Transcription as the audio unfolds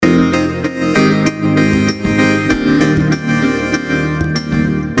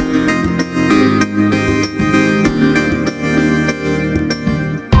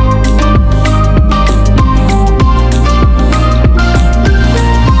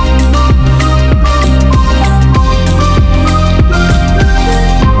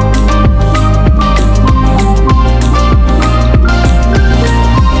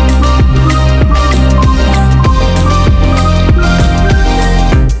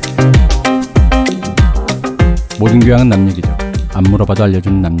모든 교양은 남 얘기죠. 안 물어봐도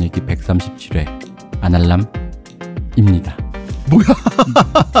알려주는 남 얘기 137회 안알남입니다. 뭐야?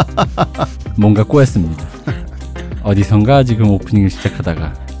 뭔가 꼬였습니다. 어디선가 지금 오프닝을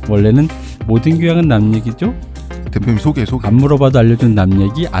시작하다가 원래는 모든 교양은 남 얘기죠? 대표님 소개. 안 물어봐도 알려주는 남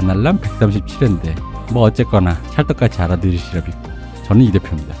얘기 안알남 137회인데 뭐 어쨌거나 찰떡같이 알아들으시라 믿고 저는 이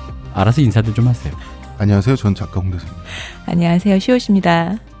대표입니다. 알아서 인사들 좀 하세요. 안녕하세요. 전 작가 홍대선입니다. 안녕하세요.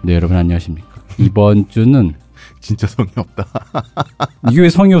 시옷입니다. 네, 여러분 안녕하십니까. 이번 주는 진짜 성의 없다. 이게 왜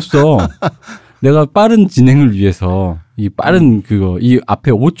성의 없어? 내가 빠른 진행을 위해서 이 빠른 이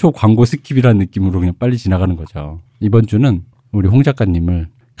앞에 5초 광고 스킵이라는 느낌으로 그냥 빨리 지나가는 거죠. 이번 주는 우리 홍 작가님을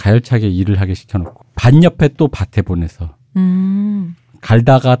가열차게 일을 하게 시켜놓고 밭 옆에 또 밭에 보내서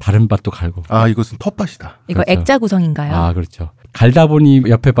갈다가 다른 밭도 갈고. 아, 이것은 텃밭이다. 이거 그렇죠. 액자 구성인가요? 아, 그렇죠. 갈다 보니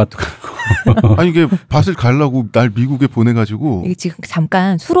옆에 밭도 갈고. 아니 이게 밭을 가려고 날 미국에 보내가지고 이게 지금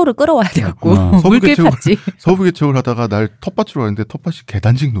잠깐 수로를 끌어와야 돼갖고 서부 물길 팠지. 서부 개척을 하다가 날 텃밭으로 왔는데 텃밭이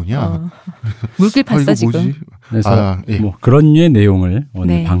계단직논이야. 물길 팠어 이거 지금. 뭐지? 그래서 예. 뭐 그런 류의 내용을 오늘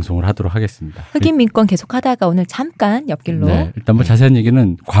네. 방송을 하도록 하겠습니다. 흑인 민권 계속하다가 오늘 잠깐 옆길로. 네, 일단 뭐 자세한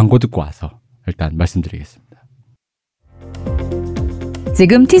얘기는 광고 듣고 와서 일단 말씀드리겠습니다.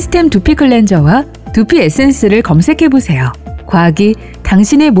 지금 티스템 두피 클렌저와 두피 에센스를 검색해보세요. 과학이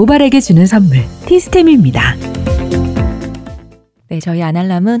당신의 모발에게 주는 선물, 티스템입니다. 네, 저희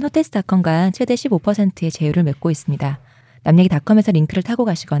안알남은 호텔스닷컴과 최대 15%의 제휴를 맺고 있습니다. 남얘기닷컴에서 링크를 타고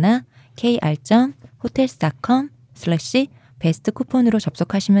가시거나 kr.hotels.com/베스트 쿠폰으로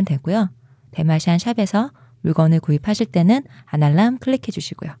접속하시면 되고요. 대마시안 샵에서 물건을 구입하실 때는 안알남 클릭해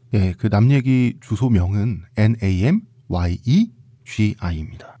주시고요. 예, 그 남 얘기 주소명은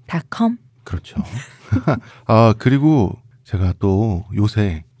NAMYEGI입니다. .com. 그렇죠. 아, 그리고 제가 또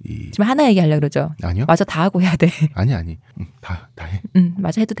요새 지금 하나 얘기하려고 그러죠? 아니요? 마저 다 하고 해야 돼. 아니. 다 해.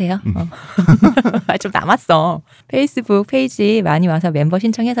 맞아 해도 돼요. 좀 남았어. 페이스북 페이지 많이 와서 멤버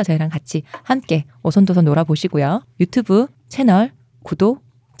신청해서 저희랑 같이 함께 오손도손 놀아보시고요. 유튜브 채널 구독,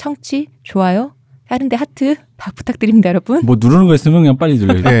 청취, 좋아요, 다른데 하트 다 부탁드립니다, 여러분. 뭐 누르는 거 있으면 그냥 빨리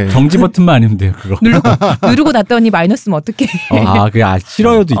눌러요. 네. 정지 버튼만 아니면 돼요, 그거. 누르고 났더니 마이너스면 어떡해. 그게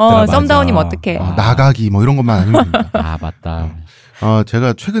싫어요도 있더라. 썸다운이면 어떡해. 나가기 뭐 이런 것만 아니면 됩니다. 아, 맞다.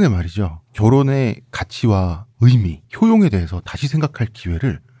 제가 최근에 말이죠. 결혼의 가치와 의미, 효용에 대해서 다시 생각할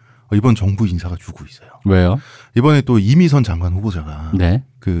기회를 이번 정부 인사가 주고 있어요. 왜요? 이번에 또 이미선 장관 후보자가 네.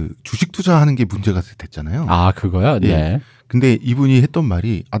 그 주식 투자하는 게 문제가 됐잖아요. 아, 그거요? 네. 예. 근데 이분이 했던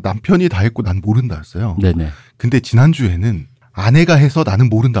말이 남편이 다 했고 난 모른다였어요. 네네. 근데 지난주에는 아내가 해서 나는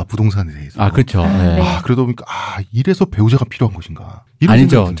모른다, 부동산에 대해서. 아, 그렇죠. 네. 네. 그러다 보니까 이래서 배우자가 필요한 것인가?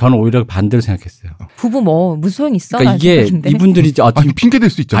 아니죠. 저는 오히려 반대로 생각했어요. 부부 뭐 무슨 소용 있어? 그러니까 이게 이분들이 아니 핑계 댈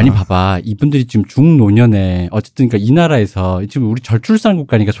수 있잖아. 아니 봐봐, 이분들이 지금 중노년에 어쨌든 그러니까 이 나라에서 지금 우리 저출산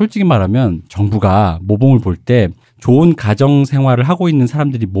국가니까 솔직히 말하면 정부가 모범을 볼 때 좋은 가정 생활을 하고 있는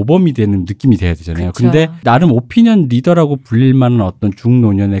사람들이 모범이 되는 느낌이 돼야 되잖아요. 그쵸. 근데 나름 오피니언 리더라고 불릴 만한 어떤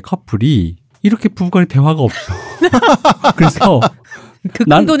중노년의 커플이 이렇게 부부간에 대화가 없어. 그래서 그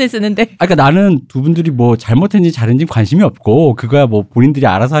큰 돈을 쓰는데. 그러니까 나는 두 분들이 뭐 잘못했는지 잘했는지 관심이 없고 그거야 뭐 본인들이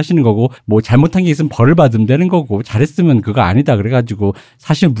알아서 하시는 거고 뭐 잘못한 게 있으면 벌을 받으면 되는 거고 잘했으면 그거 아니다 그래가지고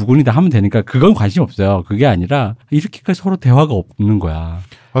사실 무근이다 하면 되니까 그건 관심 없어요. 그게 아니라 이렇게까지 서로 대화가 없는 거야.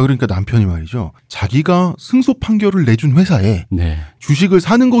 그러니까 남편이 말이죠. 자기가 승소 판결을 내준 회사에 네. 주식을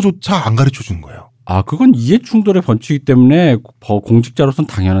사는 거조차 안 가르쳐 주는 거예요. 그건 이해 충돌의 번칙이기 때문에 공직자로서는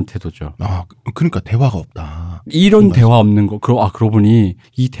당연한 태도죠. 그러니까 대화가 없다. 이런 대화 없는 거. 그러고 보니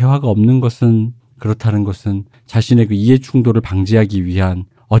이 대화가 없는 것은 그렇다는 것은 자신의 그 이해 충돌을 방지하기 위한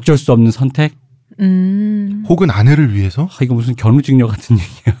어쩔 수 없는 선택? 혹은 아내를 위해서? 이거 무슨 견우직녀 같은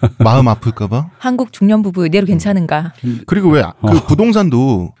얘기야. 마음 아플까봐? 한국 중년 부부 이대로 괜찮은가? 그리고 왜 그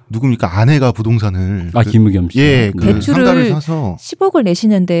부동산도 누굽니까? 아내가 부동산을 김의겸 씨. 예, 그 대출을 상가를 사서 10억을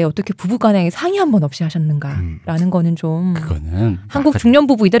내시는데 어떻게 부부간에 상의 한 번 없이 하셨는가라는 거는 좀 그거는 한국 중년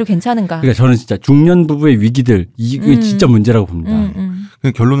부부 이대로 괜찮은가? 그러니까 저는 진짜 중년 부부의 위기들 이게 진짜 문제라고 봅니다.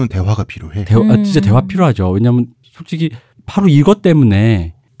 그냥 결론은 대화가 필요해. 진짜 대화 필요하죠. 왜냐하면 솔직히 바로 이것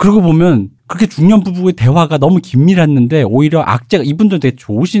때문에 그러고 보면 그렇게 중년 부부의 대화가 너무 긴밀했는데 오히려 악재가 이분도 되게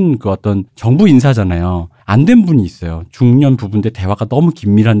좋으신 그 어떤 정부 인사잖아요. 안 된 분이 있어요. 중년 부부인데 대화가 너무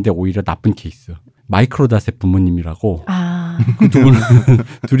긴밀한데 오히려 나쁜 케이스. 마이크로닷의 부모님이라고 그 두 분은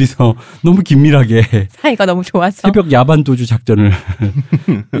둘이서 너무 긴밀하게 사이가 너무 좋아서 새벽 야반 도주 작전을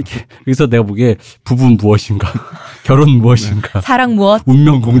이렇게. 그래서 내가 보기에 부부는 무엇인가, 결혼 무엇인가, 사랑 무엇,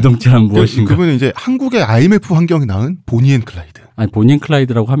 운명 공동체란 무엇인가. 그분은 이제 한국의 IMF 환경에 낳은 보니 앤 클라이드. 아니 보니 앤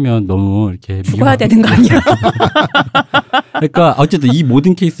클라이드라고 하면 너무 이렇게 죽어야 되는 거 아니야? 그러니까 어쨌든 이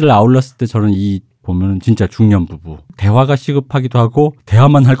모든 케이스를 아울렀을 때 저는 이 보면은 진짜 중년 부부. 대화가 시급하기도 하고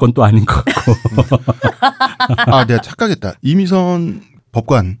대화만 할 건 또 아닌 것 같고. 아, 내가 착각했다. 이미선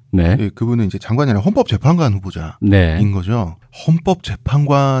법관. 네. 예, 그분은 이제 장관이 아니라 헌법재판관 후보자인 네. 거죠.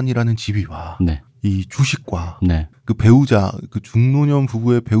 헌법재판관이라는 지위와 네. 이 주식과 네. 그 배우자, 그 중노년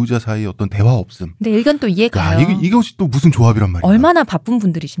부부의 배우자 사이에 어떤 대화 없음. 근데 일견 또 이해가요. 이것이 또 무슨 조합이란 말이야. 얼마나 바쁜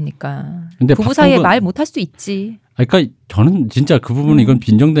분들이십니까. 근데 부부 사이에 말 못할 수 있지. 그러니까 저는 진짜 그 부분은 이건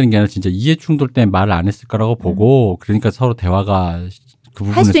빈정되는 게 아니라 진짜 이해 충돌 때문에 말을 안 했을 거라고 보고 그러니까 서로 대화가 그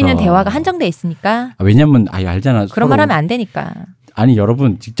부분에서 할 수 있는 대화가 한정돼 있으니까. 왜냐면 알잖아. 그런 말 하면 안 되니까. 아니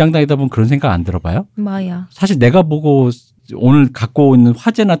여러분 직장 다니다 보면 그런 생각 안 들어봐요? 뭐야. 사실 내가 보고 오늘 갖고 있는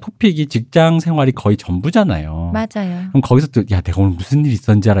화제나 토픽이 직장 생활이 거의 전부잖아요. 맞아요. 그럼 거기서 또 야 내가 오늘 무슨 일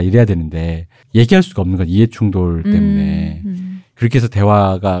있었는지 알아 이래야 되는데 얘기할 수가 없는 건 이해 충돌 때문에 그렇게 해서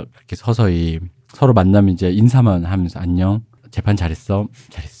대화가 그렇게 서서히 서로 만나면 이제 인사만 하면서 안녕 재판 잘했어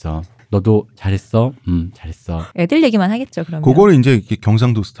너도 잘했어 잘했어 애들 얘기만 하겠죠 그러면. 그거를 이제 이렇게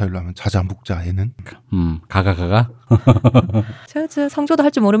경상도 스타일로 하면 자자묵자 애는 가가 저 성조도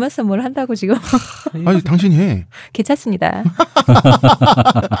할 줄 모르면서 뭘 한다고 지금. 아니 당신이 해. 괜찮습니다.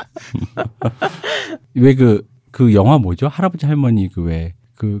 왜 그 영화 뭐죠? 할아버지 할머니 그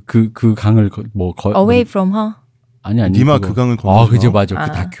강을 Away from her. 아니 니마 그 강을 건너서. 그죠 맞아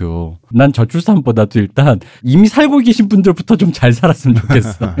그 다큐. 난 저출산보다도 일단 이미 살고 계신 분들부터 좀 잘 살았으면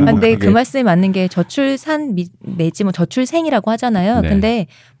좋겠어. 근데 그 말씀이 맞는 게 저출산 내지 뭐 저출생이라고 하잖아요. 네. 근데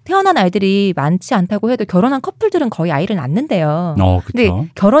태어난 아이들이 많지 않다고 해도 결혼한 커플들은 거의 아이를 낳는데요. 근데 그렇죠.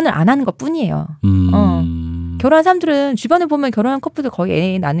 결혼을 안 하는 것 뿐이에요. 결혼한 사람들은 주변에 보면 결혼한 커플들 거의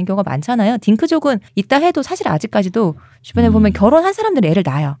애 낳는 경우가 많잖아요. 딩크족은 있다 해도 사실 아직까지도 주변에 보면 결혼한 사람들은 애를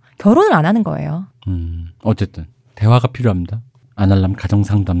낳아요. 결혼을 안 하는 거예요. 어쨌든 대화가 필요합니다. 안알남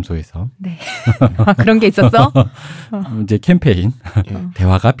가정상담소에서. 네. 그런 게 있었어? 이제 캠페인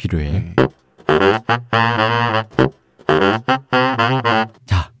대화가 필요해.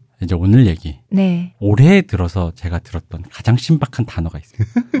 자 이제 오늘 얘기. 네. 올해 들어서 제가 들었던 가장 신박한 단어가 있어요.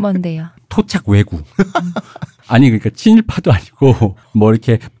 뭔데요? 토착외구. 아니 그러니까 친일파도 아니고 뭐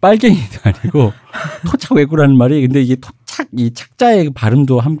이렇게 빨갱이도 아니고 토착외구라는 말이 근데 이게 토착 이 착자의 그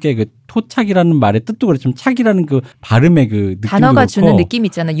발음도 함께 그 토착이라는 말의 뜻도 그렇지만 착이라는 그 발음의 그 느낌도 단어가 그렇고 주는 느낌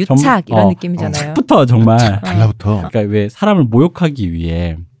있잖아요. 유착 이런 느낌이잖아요. 착부터 정말 달라붙어. 그러니까 왜 사람을 모욕하기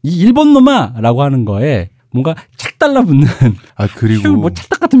위해 이 일본 놈아라고 하는 거에 뭔가 착 달라붙는 그리고 뭐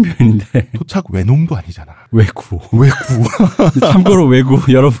찰떡 같은 표현인데 토착 외놈도 아니잖아. 외구. 참고로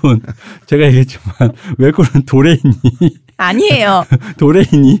외구 여러분 제가 얘기했지만 외구는 도레인이 아니에요.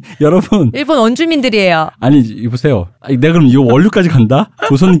 도레인이 여러분 일본 원주민들이에요. 아니 보세요. 내가 그럼 이거 원류까지 간다?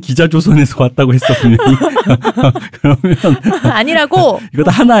 조선은 기자조선에서 왔다고 했어 분명히. 그러면 아니라고. 이거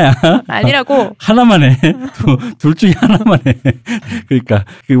다 하나야. 아니라고. 하나만 해. 둘 중에 하나만 해. 그러니까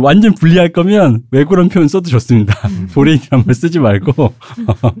완전 분리할 거면 외구란 표현 써도 좋습니다. 도레인이란 말 쓰지 말고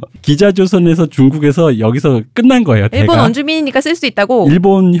기자조선에서 중국에서 여기서 끝난 거예요. 일본 대가. 원주민이니까 쓸 수 있다고.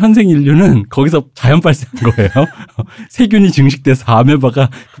 일본 현생 인류는 거기서 자연 발생한 거예요. 세균이 증식돼서 아메바가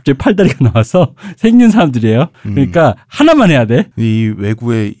갑자기 팔다리가 나와서 생긴 사람들이에요. 그러니까 하나만 해야 돼. 이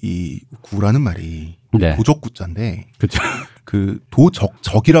외구의 이 구라는 말이 도적구자인데 그렇죠. 그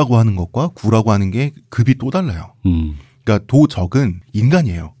도적이라고 하는 것과 구라고 하는 게 급이 또 달라요. 그러니까 도적은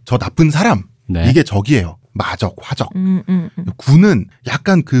인간이에요. 저 나쁜 사람. 이게 적이에요. 마적, 화적. 구는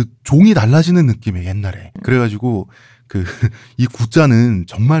약간 그 종이 달라지는 느낌이에요, 옛날에. 그래가지고 이 구자는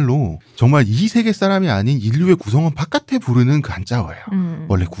정말 이 세계 사람이 아닌 인류의 구성원 바깥에 부르는 그 한자어예요.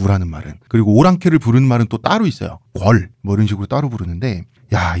 원래 구라는 말은. 그리고 오랑캐를 부르는 말은 또 따로 있어요. 뭐 이런 식으로 따로 부르는데,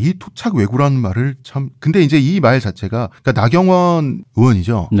 이 토착외구라는 말을 참, 근데 이제 이 말 자체가, 그러니까 나경원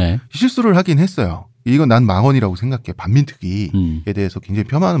의원이죠. 실수를 하긴 했어요. 이건 난 망언이라고 생각해. 반민특위에 대해서 굉장히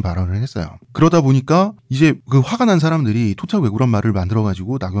폄하하는 발언을 했어요. 그러다 보니까 이제 그 화가 난 사람들이 토착외구란 말을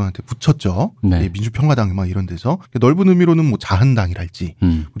만들어가지고 나경원한테 붙였죠. 민주평화당 막 이런 데서. 넓은 의미로는 뭐 자한당이랄지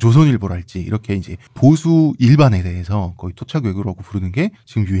조선일보랄지 이렇게 이제 보수 일반에 대해서 거의 토착외구라고 부르는 게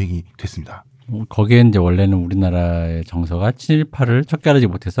지금 유행이 됐습니다. 거기에 이제 원래는 우리나라의 정서가 친일파를 척결하지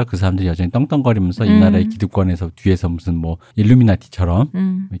못해서 그 사람들이 여전히 떵떵거리면서 이 나라의 기득권에서 뒤에서 무슨 뭐 일루미나티처럼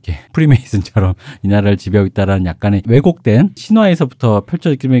이렇게 프리메이슨처럼 이 나라를 지배하고 있다라는 약간의 왜곡된 신화에서부터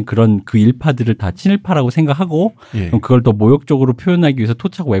펼쳐지는 그런 그 일파들을 다 친일파라고 생각하고 그럼 그걸 더 모욕적으로 표현하기 위해서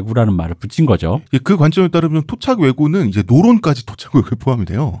토착외구라는 말을 붙인 거죠. 그 관점에 따르면 토착외구는 이제 노론까지 토착외구에 포함이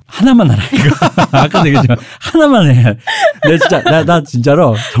돼요. 하나만 하라 이거. 아까 얘기했지만 하나만 해. 나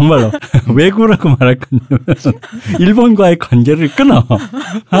진짜로 정말로 외구 왜구라고 말할 거냐면 일본과의 관계를 끊어.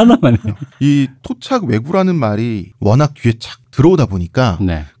 하나만 해. 이 토착왜구라는 말이 워낙 귀에 착 들어오다 보니까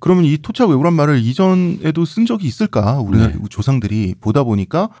네. 그러면 이 토착왜구란 말을 이전에도 쓴 적이 있을까? 우리나라 조상들이 보다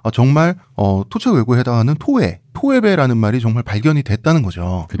보니까 정말 토착왜구에 해당하는 토에베라는 말이 정말 발견이 됐다는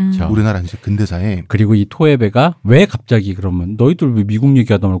거죠. 그렇죠. 우리나라 이제 근대사에. 그리고 이 토에베가 왜 갑자기 그러면 너희들 왜 미국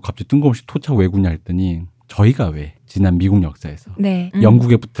얘기하다 말고 갑자기 뜬금없이 토착왜구냐 했더니 저희가 왜 지난 미국 역사에서 네.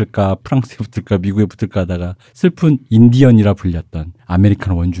 영국에 붙을까 프랑스에 붙을까 미국에 붙을까 하다가 슬픈 인디언이라 불렸던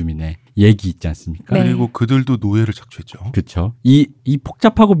아메리칸 원주민의 얘기 있지 않습니까? 네. 그리고 그들도 노예를 착취했죠. 그렇죠. 이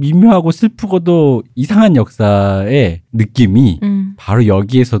복잡하고 미묘하고 슬프고도 이상한 역사의 느낌이 바로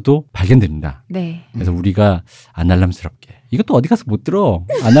여기에서도 발견됩니다. 네. 그래서 우리가 안알남스럽게 이것도 어디 가서 못 들어.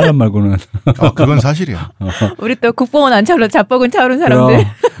 안알남 말고는. 그건 사실이야. 우리 또 국뽕은 안 차오른 자뻑은 차오른 사람들.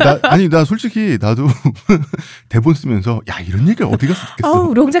 나 솔직히 나도 대본 쓰면서 야 이런 얘기를 어디 가서 듣겠어.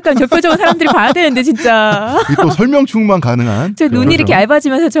 우리 홍 작가님 저 표정은 사람들이 봐야 되는데 진짜. 또 설명충만 가능한. 저 눈이 이렇게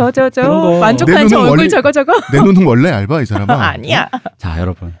얇아지면서 저 만족한 저 얼굴 저거. 내 눈은 원래 얇아 이 사람아. 아니야. 자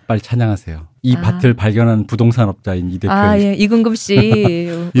여러분 빨리 찬양하세요. 이 밭을 발견한 부동산업자인 이 대표. 예, 이근금 씨.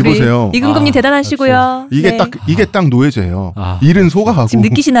 이보세요. 이근금님 대단하시고요. 이게 네. 딱 노예제예요. 일은 소가하고. 지금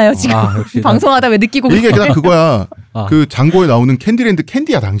느끼시나요 지금? 방송하다 왜 느끼고? 이게 딱 그거야. 그 장고에 나오는 캔디랜드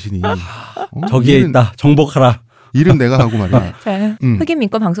캔디야 당신이. 저기에 있다. 정복하라. 일은 내가 하고 말이야. 자, 흑인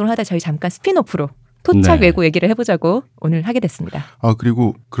민권 방송을 하다 저희 잠깐 스핀오프로 토착외구 얘기를 해보자고 오늘 하게 됐습니다.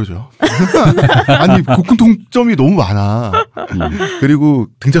 그리고 그러죠. 아니 공통점이 너무 많아. 그리고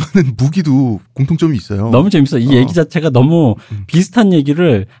등장하는 무기도 공통점이 있어요. 너무 재밌어. 이 얘기 자체가 너무 비슷한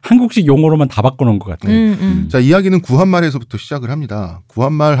얘기를 한국식 용어로만 다 바꿔놓은 것 같아요. 자, 이야기는 구한말에서부터 시작을 합니다.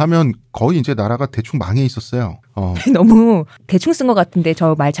 구한말 하면 거의 이제 나라가 대충 망해 있었어요. 너무 대충 쓴 것 같은데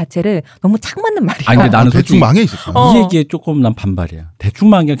저 말 자체를 너무 착 맞는 말이야. 아니, 근데 나는 대충 망해 있었어. 이 얘기에 조금 난 반발이야. 대충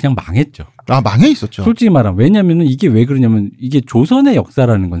망한 게 그냥 망했죠. 망해 있었죠. 솔직히 말하면 왜냐면은 이게 왜 그러냐면 이게 조선의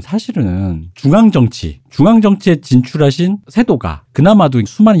역사라는 건 사실은 중앙정치에 진출하신 세도가 그나마도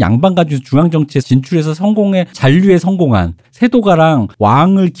수많은 양반 가지고 중앙정치에 진출해서 잔류에 성공한 세도가랑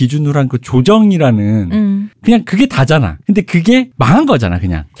왕을 기준으로 한 그 조정이라는 그냥 그게 다잖아. 근데 그게 망한 거잖아.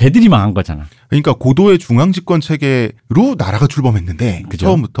 그냥 걔들이 망한 거잖아. 그러니까 고도의 중앙집권 체계로 나라가 출범했는데 그죠?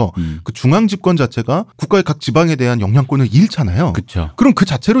 처음부터 그 중앙집권 자체가 국가의 각 지방에 대한 영향권을 잃잖아요. 그렇죠. 그럼 그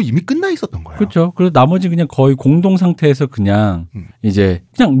자체로 이미 끝나 있었던 거예요. 그렇죠. 그래서 나머지 그냥 거의 공동 상태에서 그냥 이제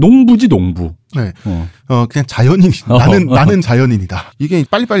그냥 농부지 농부. 네. 그냥 자연인. 나는 자연인이다. 이게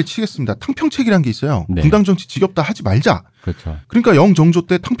빨리빨리 치겠습니다. 탕평책이라는 게 있어요. 네. 붕당정치 지겹다 하지 말자. 그렇죠. 그러니까 영정조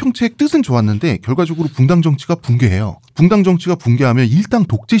때 탕평책 뜻은 좋았는데 결과적으로 붕당정치가 붕괴해요. 붕당정치가 붕괴하면 일당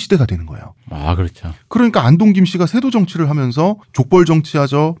독재 시대가 되는 거예요. 그렇죠. 그러니까 안동 김씨가 세도 정치를 하면서 족벌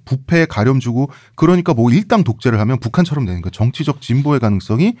정치하죠. 부패 가렴 주고 그러니까 뭐 일당 독재를 하면 북한처럼 되는 거예요. 정치적 진보의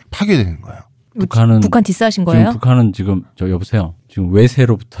가능성이 파괴되는 거예요. 북한 디스하신 거예요? 지금 북한은 지금 여보세요. 지금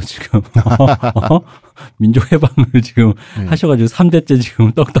외세로부터 지금 민족 해방을 지금 하셔가지고 3대째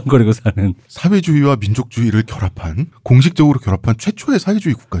지금 떡떡거리고 사는 사회주의와 민족주의를 공식적으로 결합한 최초의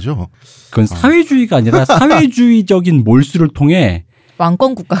사회주의 국가죠. 그건 사회주의가 아니라 사회주의적인 몰수를 통해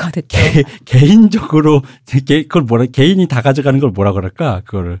왕권 국가가 됐죠. 개인적으로 그걸 개인이 다 가져가는 걸 뭐라 그럴까?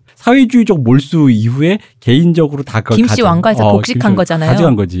 그거를 사회주의적 몰수 이후에 개인적으로 다 김씨 왕가에서 복식한 거잖아요.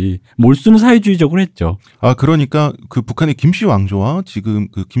 가져간 거지. 몰수는 사회주의적으로 했죠. 그러니까 그 북한의 김씨 왕조와 지금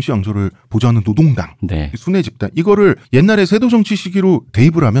그 김씨 왕조를 보좌하는 노동당, 네. 순회 집단 이거를 옛날에 세도 정치 시기로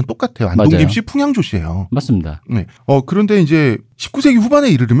대입을 하면 똑같아요. 안동 김씨 풍양조씨예요. 맞습니다. 네. 그런데 이제 19세기 후반에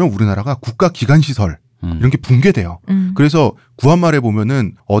이르면 우리나라가 국가 기관 시설 이런 게 붕괴돼요. 그래서 구한말에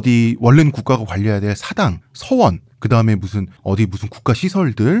보면은 원래는 국가가 관리해야 될 사당, 서원, 그 다음에 무슨 국가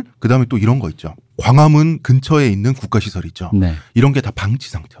시설들, 그 다음에 또 이런 거 있죠. 광화문 근처에 있는 국가 시설 있죠. 네. 이런 게 다 방치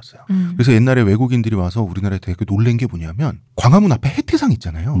상태였어요. 그래서 옛날에 외국인들이 와서 우리나라에 되게 놀란 게 뭐냐면 광화문 앞에 해태상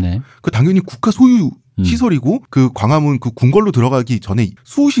있잖아요. 네. 그 당연히 국가 소유 시설이고 그 광화문 그 궁궐로 들어가기 전에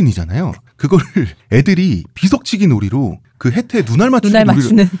수호신이잖아요. 그거를 애들이 비석치기 놀이로 그 해태 눈알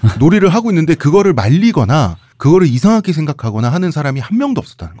맞추는 놀이를 하고 있는데 그거를 말리거나 그거를 이상하게 생각하거나 하는 사람이 한 명도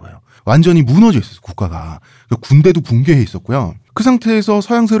없었다는 거예요. 완전히 무너져 있었어요, 국가가. 군대도 붕괴해 있었고요. 그 상태에서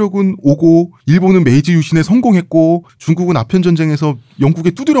서양 세력은 오고 일본은 메이지 유신에 성공했고 중국은 아편 전쟁에서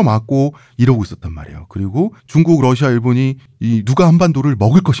영국에 두드려 맞고 이러고 있었단 말이에요. 그리고 중국, 러시아, 일본이 누가 한반도를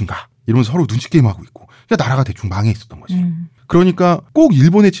먹을 것인가 이러면서 서로 눈치 게임하고 있고 나라가 대충 망해 있었던 거지. 그러니까 꼭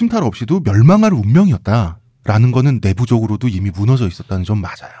일본의 침탈 없이도 멸망할 운명이었다. 라는 거는 내부적으로도 이미 무너져 있었다는 점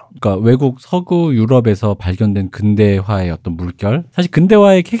맞아요. 그러니까 외국 서구 유럽에서 발견된 근대화의 어떤 물결. 사실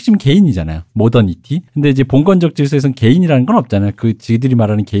근대화의 핵심 개인이잖아요. 모더니티. 근데 이제 봉건적 질서에서는 개인이라는 건 없잖아요. 그 지들이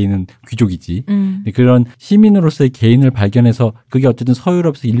말하는 개인은 귀족이지. 그런 시민으로서의 개인을 발견해서 그게 어쨌든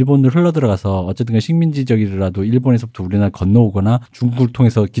서유럽에서 일본으로 흘러들어가서 어쨌든 식민지적이라도 일본에서부터 우리나라 건너오거나 중국을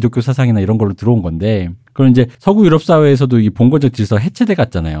통해서 기독교 사상이나 이런 걸로 들어온 건데 그럼 이제 서구 유럽 사회에서도 이 봉건적 질서가 해체돼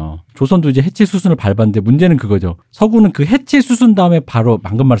갔잖아요. 조선도 이제 해체 수순을 밟았는데 문제는 그거죠. 서구는 그 해체 수순 다음에 바로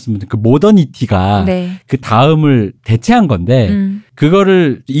방금 말씀드린 그 모더니티가 네. 그 다음을 대체한 건데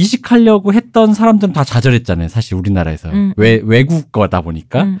그거를 이식하려고 했던 사람들은 다 좌절했잖아요. 사실 우리나라에서. 외국 거다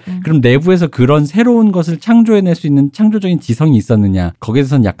보니까. 그럼 내부에서 그런 새로운 것을 창조해낼 수 있는 창조적인 지성이 있었느냐. 거기에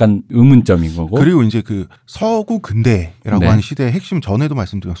대해서는 약간 의문점인 거고. 그리고 이제 그 서구 근대라고 네. 하는 시대의 핵심 전에도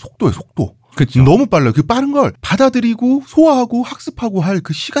말씀드린 속도예요. 속도. 그쵸. 너무 빨라요. 그 빠른 걸 받아들이고 소화하고 학습하고 할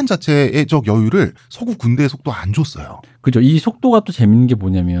그 시간 자체의적 여유를 서구 군대의 속도 안 줬어요. 그죠. 이 속도가 또 재밌는 게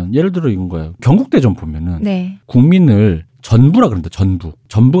뭐냐면 예를 들어 이건 거예요. 경국대전 보면은 네. 국민을 전부라 그런다. 전부.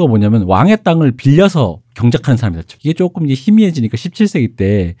 전부가 뭐냐면 왕의 땅을 빌려서 경작하는 사람이다. 이게 조금 이게 희미해지니까 17세기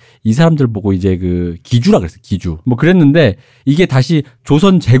때 이 사람들 보고 이제 그 기주라 그랬어요. 기주. 뭐 그랬는데 이게 다시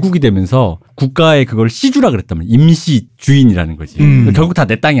조선 제국이 되면서 국가의 그걸 시주라 그랬단 말이에요. 임시 주인이라는 거지. 결국 다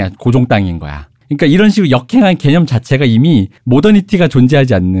내 땅이야. 고종 땅인 거야. 그러니까 이런 식으로 역행한 개념 자체가 이미 모더니티가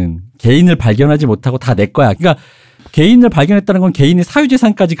존재하지 않는 개인을 발견하지 못하고 다 내 거야. 그러니까 개인을 발견했다는 건 개인의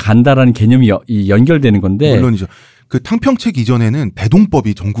사유재산까지 간다라는 개념이 연결되는 건데. 물론이죠. 그 탕평책 이전에는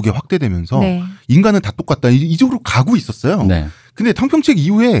대동법이 전국에 확대되면서 네. 인간은 다 똑같다. 이쪽으로 가고 있었어요. 네. 근데 탕평책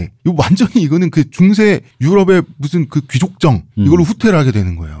이후에 완전히 이거는 그 중세 유럽의 무슨 그 귀족정 이걸로 후퇴를 하게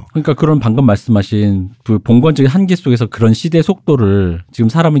되는 거예요. 그러니까 그런 방금 말씀하신 그 봉건적인 한계 속에서 그런 시대 속도를 지금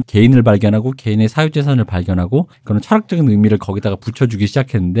사람은 개인을 발견하고 개인의 사유재산을 발견하고 그런 철학적인 의미를 거기다가 붙여주기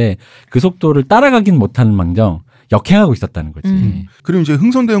시작했는데 그 속도를 따라가긴 못하는 망정 역행하고 있었다는 거지. 그리고 이제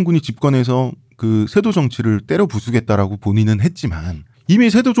흥선대원군이 집권해서 그 세도 정치를 때려 부수겠다라고 본인은 했지만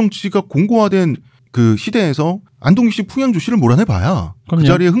이미 세도 정치가 공고화된 그 시대에서 안동기 씨, 풍양주 씨를 몰아내봐야 그럼요. 그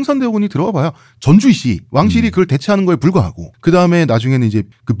자리에 흥선대원군이 들어가봐야 전주희 씨, 왕실이 그걸 대체하는 거에 불과하고 그 다음에 나중에는 이제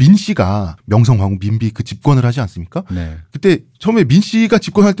그 민 씨가 명성황후 민비 그 집권을 하지 않습니까? 네. 그때 처음에 민 씨가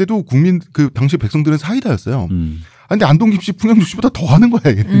집권할 때도 국민 그 당시 백성들은 사이다였어요. 근데 안동기 씨, 풍양주 씨보다 더 하는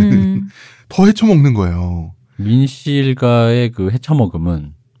거야 얘는. 더 헤쳐먹는 거예요. 민 씨 일가의 그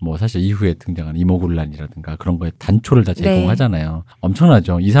헤쳐먹음은 뭐 사실 이후에 등장한 이모군란이라든가 그런 거에 단초를 다 제공하잖아요. 네.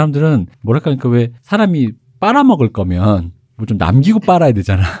 엄청나죠. 이 사람들은 뭐랄까 그러니까 왜 사람이 빨아먹을 거면 뭐 좀 남기고 빨아야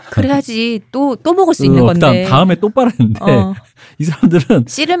되잖아. 그래야지 또 먹을 수 있는 건데. 다음에 또 빨았는데 이 사람들은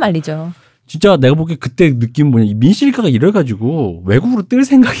씨를 말리죠. 진짜 내가 보기에 그때 느낌 뭐냐. 민실가가 이래가지고 외국으로 뜰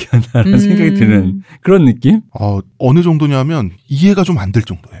생각이 안 나는 생각이 드는 그런 느낌? 어느 정도냐면 이해가 좀 안 될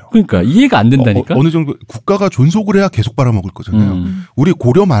정도예요. 그러니까 이해가 안 된다니까? 어느 정도 국가가 존속을 해야 계속 빨아먹을 거잖아요. 우리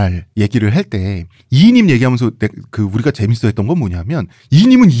고려 말 얘기를 할 때 이이님 얘기하면서 그 우리가 재밌어 했던 건 뭐냐면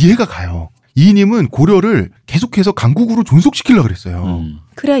이이님은 이해가 가요. 이이님은 고려를 계속해서 강국으로 존속시키려고 그랬어요.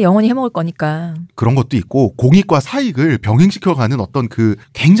 그래야 영원히 해먹을 거니까. 그런 것도 있고 공익과 사익을 병행시켜가는 어떤 그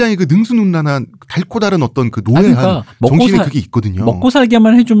굉장히 그 능수능란한 달고 다른 어떤 그 노예한 그러니까 정신이 그게 있거든요. 먹고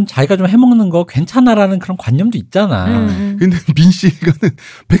살게만 해주면 자기가 좀 해먹는 거 괜찮아라는 그런 관념도 있잖아. 근데 민 씨가는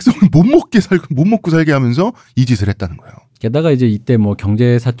백성을 못 먹고 살게 하면서 이 짓을 했다는 거예요. 게다가 이제 이때 뭐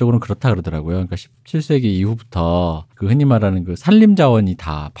경제사적으로는 그렇다 그러더라고요. 그러니까 17세기 이후부터 그 흔히 말하는 그 산림 자원이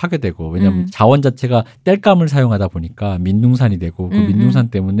다 파괴되고 왜냐하면 자원 자체가 땔감을 사용하다 보니까 민둥산이 되고 그 민둥산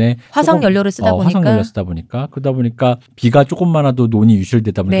때문에 화석 연료를 쓰다 보니까 화석 연료 쓰다 보니까 그러다 보니까 비가 조금 많아도 논이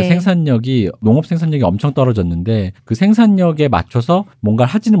유실되다 보니까 네. 농업 생산력이 엄청 떨어졌는데 그 생산력에 맞춰서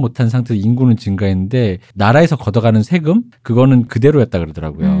뭔가를 하지는 못한 상태에서 인구는 증가했는데 나라에서 걷어가는 세금 그거는 그대로였다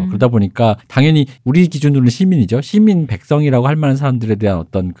그러더라고요. 그러다 보니까 당연히 우리 기준으로는 시민이죠. 시민 백성이라고 할 만한 사람들에 대한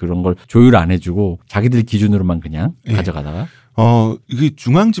어떤 그런 걸 조율 안 해주고 자기들 기준으로만 그냥 가져가다가 이게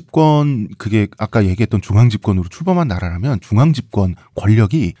중앙집권 그게 아까 얘기했던 중앙집권으로 출범한 나라라면 중앙집권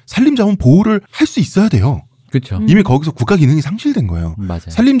권력이 산림자원 보호를 할 수 있어야 돼요. 그렇죠. 이미 거기서 국가 기능이 상실된 거예요. 맞아요.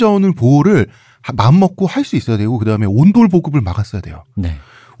 산림자원을 보호를 마음먹고 할 수 있어야 되고 그다음에 온돌 보급을 막았어야 돼요. 네.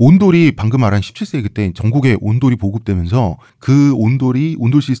 온돌이 방금 말한 17세기 그때 전국에 온돌이 보급되면서 그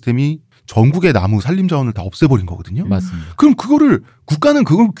온돌 시스템이 전국의 나무 산림자원을 다 없애버린 거거든요. 맞습니다. 그럼 국가는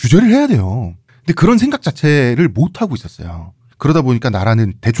그걸 규제를 해야 돼요. 근데 그런 생각 자체를 못 하고 있었어요. 그러다 보니까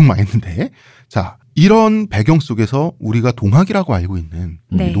나라는 대충 망했는데 자 이런 배경 속에서 우리가 동학이라고 알고 있는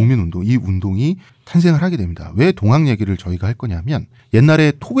농민운동 이 운동이 탄생을 하게 됩니다. 왜 동학 얘기를 저희가 할 거냐면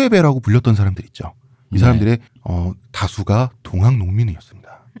옛날에 토괴배라고 불렸던 사람들 있죠. 이 사람들의 다수가 동학농민이었습니다.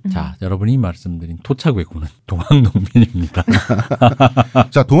 자, 여러분이 말씀드린 토착외구는 동학농민입니다.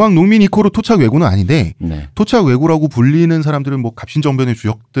 자, 동학농민 이코로 토착외구는 아닌데 네. 토착외구라고 불리는 사람들은 뭐 갑신정변의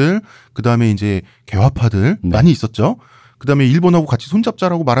주역들, 그다음에 이제 개화파들 네. 많이 있었죠. 그다음에 일본하고 같이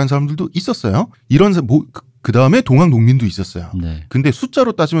손잡자라고 말하는 사람들도 있었어요. 이런 그다음에 동학농민도 있었어요. 네. 근데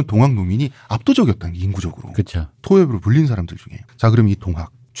숫자로 따지면 동학농민이 압도적이었다는 게 인구적으로. 그렇죠. 토외부로 불린 사람들 중에. 자, 그럼 이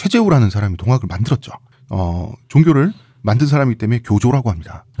동학 최재우라는 사람이 동학을 만들었죠. 종교를 만든 사람이기 때문에 교조라고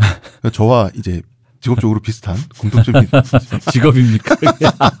합니다. 저와 이제 직업적으로 비슷한 공통점이 직업입니까?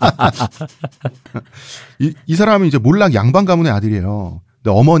 이 사람은 이제 몰락 양반 가문의 아들이에요.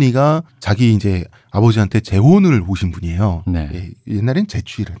 근데 어머니가 자기 이제 아버지한테 재혼을 오신 분이에요. 네. 예, 옛날엔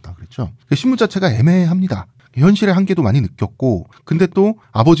재취를 했다 그랬죠. 신분 자체가 애매합니다. 현실의 한계도 많이 느꼈고, 근데 또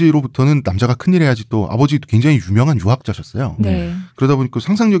아버지로부터는 남자가 큰일 해야지, 또 아버지도 굉장히 유명한 유학자셨어요. 네. 그러다 보니까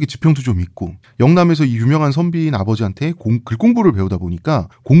상상력의 지평도 좀 있고, 영남에서 이 유명한 선비인 아버지한테 글 공부를 배우다 보니까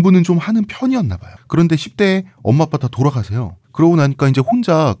공부는 좀 하는 편이었나 봐요. 그런데 10대에 엄마 아빠 다 돌아가세요. 그러고 나니까 이제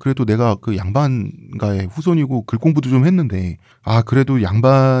혼자, 그래도 내가 그 양반가의 후손이고 글 공부도 좀 했는데, 아 그래도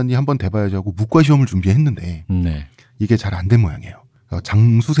양반이 한번 돼봐야지 하고 문과 시험을 준비했는데 네. 이게 잘 안 된 모양이에요.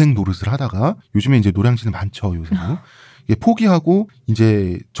 장수생 노릇을 하다가, 요즘에 이제 노량진은 많죠, 요새도. 이게 포기하고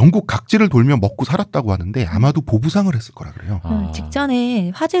이제 전국 각지를 돌며 먹고 살았다고 하는데 아마도 보부상을 했을 거라 그래요.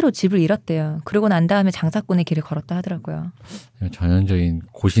 직전에 화재로 집을 잃었대요. 그러고 난 다음에 장사꾼의 길을 걸었다 하더라고요. 전형적인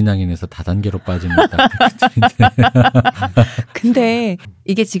고신앙인에서 다단계로 빠지는 근데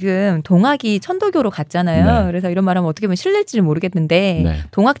이게 지금 동학이 천도교로 갔잖아요. 네. 그래서 이런 말하면 어떻게 보면 실례일지는 모르겠는데 네.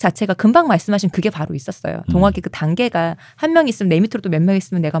 동학 자체가 금방 말씀하신 그게 바로 있었어요. 동학의 그 단계가 한 명 있으면 내 밑으로 또 몇 명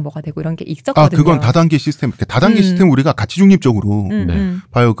있으면 내가 뭐가 되고 이런 게 있었거든요. 아, 그건 다단계 시스템. 다단계 시스템 우리가 가치 중립적으로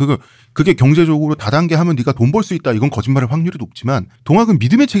봐요. 그게 경제적으로 다단계 하면 네가 돈 벌 수 있다. 이건 거짓말의 확률이 높지만 동학은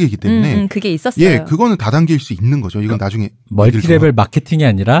믿음의 체계이기 때문에 그게 있었어요. 예, 그거는 다단계일 수 있는 거죠. 이건 나중에 멀티레벨 마케팅이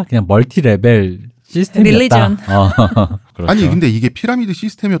아니라 그냥 멀티레벨 시스템이었다. 그렇죠. 아니 근데 이게 피라미드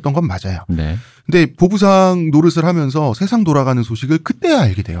시스템이었던 건 맞아요. 네. 근데 보부상 노릇을 하면서 세상 돌아가는 소식을 그때야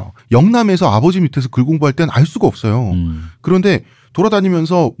알게 돼요. 영남에서 아버지 밑에서 글 공부할 땐 알 수가 없어요. 그런데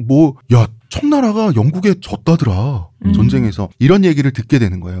돌아다니면서 청나라가 영국에 졌다더라. 전쟁에서. 이런 얘기를 듣게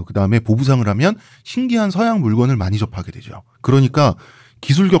되는 거예요. 그다음에 보부상을 하면 신기한 서양 물건을 많이 접하게 되죠. 그러니까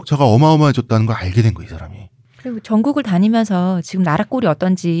기술 격차가 어마어마해졌다는 걸 알게 된 거예요, 이 사람이. 그리고 전국을 다니면서 지금 나라 꼴이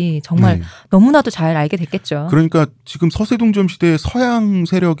어떤지 정말 너무나도 잘 알게 됐겠죠. 그러니까 지금 서세동점 시대의 서양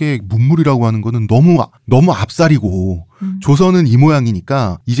세력의 문물이라고 하는 거는 너무 앞살이고 조선은 이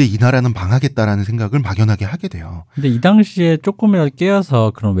모양이니까 이제 이 나라는 망하겠다라는 생각을 막연하게 하게 돼요. 근데 이 당시에 조금이라도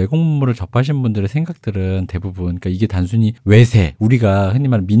깨어서 그런 외국 문물을 접하신 분들의 생각들은 대부분, 그러니까 이게 단순히 외세, 우리가 흔히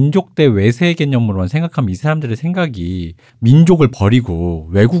말하는 민족 대 외세 개념으로만 생각하면 이 사람들의 생각이 민족을 버리고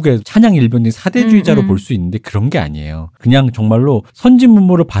외국의 찬양 일변의 사대주의자로 볼 수 있는데 그런 게 아니에요. 그냥 정말로 선진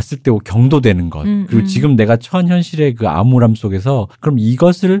문물을 봤을 때 경도되는 것. 그리고 지금 내가 처한 현실의 그 암울함 속에서 그럼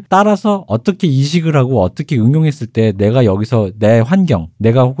이것을 따라서 어떻게 이식을 하고 어떻게 응용했을 때 내가 여기서 내 환경,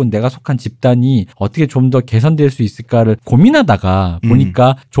 내가 혹은 내가 속한 집단이 어떻게 좀 더 개선될 수 있을까를 고민하다가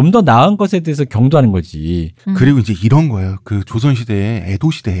보니까 좀 더 나은 것에 대해서 경도하는 거지. 그리고 이제 이런 거예요. 그 조선시대에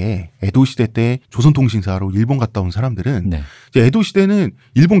에도시대 때 조선통신사로 일본 갔다 온 사람들은 이제 에도시대는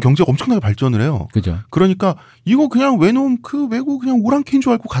일본 경제가 엄청나게 발전을 해요. 그죠. 그러니까 이거 그냥 외놈 그 외국 그냥 오랑캐인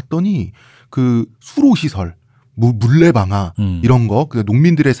줄 알고 갔더니 그 수로시설, 물레방아 이런 거, 그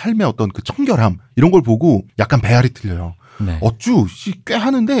농민들의 삶의 어떤 그 청결함 이런 걸 보고 약간 배알이 틀려요. 어쭈 꽤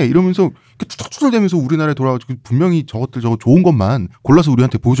하는데 이러면서 투덜투덜대면서 우리나라에 돌아와서 분명히 저거 좋은 것만 골라서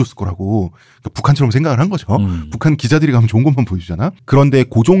우리한테 보여줬을 거라고, 그러니까 북한처럼 생각을 한 거죠. 북한 기자들이 가면 좋은 것만 보여주잖아. 그런데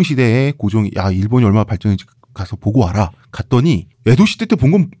고종시대에 일본이 얼마나 발전했는지 가서 보고 와라. 갔더니 에도시대 때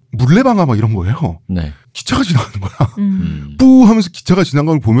본 건 물레방아 막 이런 거예요. 기차가 지나가는 거야. 뿌 하면서 기차가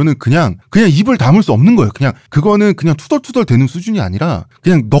지나가는 걸 보면은 그냥 입을 다물 수 없는 거예요. 그냥 그거는 그냥 투덜투덜 되는 수준이 아니라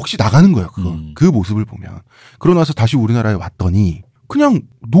그냥 넋이 나가는 거예요. 그 모습을 보면. 그러고 나서 다시 우리나라에 왔더니 그냥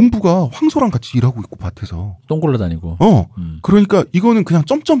농부가 황소랑 같이 일하고 있고 밭에서 똥 굴러다니고. 그러니까 이거는 그냥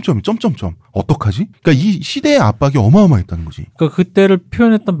점점점. 어떡하지? 그러니까 이 시대의 압박이 어마어마했다는 거지. 그러니까 그때를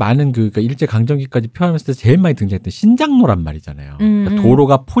표현했던 많은 그러니까 일제 강점기까지 표현했을 때 제일 많이 등장했던 신장로란 말이잖아요. 그러니까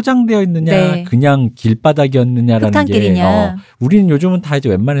도로가 포장되어 있느냐, 그냥 길바닥이었느냐라는 게. 우리는 요즘은 다 이제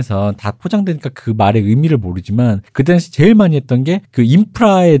웬만해서 다 포장되니까 그 말의 의미를 모르지만 그 당시 제일 많이 했던 게 그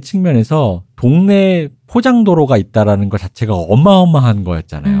인프라의 측면에서 동네 포장도로가 있다라는 것 자체가 어마어마한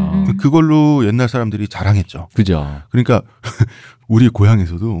거였잖아요. 그걸로 옛날 사람들이 자랑했죠. 그죠. 그러니까 우리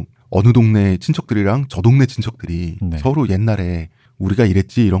고향에서도 어느 동네 친척들이랑 저 동네 친척들이 서로 옛날에 우리가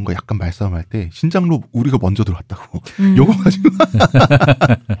이랬지 이런 거 약간 말싸움할 때 신장로 우리가 먼저 들어왔다고 요거 가지고.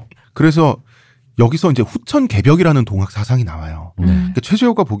 그래서 여기서 이제 후천 개벽이라는 동학 사상이 나와요. 그러니까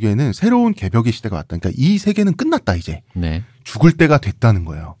최재호가 보기에는 새로운 개벽의 시대가 왔다. 그러니까 이 세계는 끝났다 이제. 네. 죽을 때가 됐다는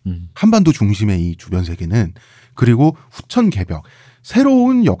거예요. 한반도 중심의 이 주변 세계는. 그리고 후천 개벽.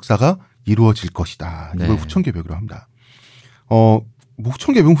 새로운 역사가 이루어질 것이다. 이걸 네. 후천 개벽이라고 합니다. 뭐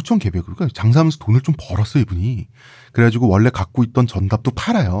후천 개벽. 그러니까 장사하면서 돈을 좀 벌었어요 이분이. 그래가지고 원래 갖고 있던 전답도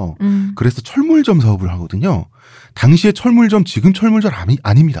팔아요. 그래서 철물점 사업을 하거든요. 당시에 철물점 지금 철물점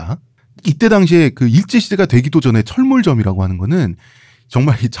아닙니다. 이때 당시에 그 일제시대가 되기도 전에 철물점이라고 하는 거는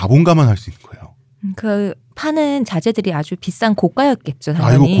정말 이 자본가만 할 수 있는 거예요. 그 파는 자재들이 아주 비싼 고가였겠죠. 아,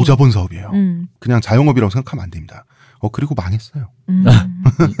 당연히. 이거 고자본 사업이에요. 그냥 자영업이라고 생각하면 안 됩니다. 그리고 망했어요.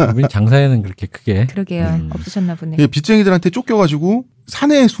 이분이 장사에는 그렇게 크게. 그러게요. 없으셨나 보네. 빚쟁이들한테 쫓겨가지고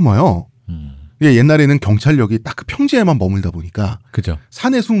산에 숨어요. 옛날에는 경찰력이 딱 그 평지에만 머물다 보니까 그죠.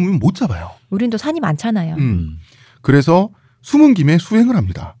 산에 숨으면 못 잡아요. 우린 또 산이 많잖아요. 그래서 숨은 김에 수행을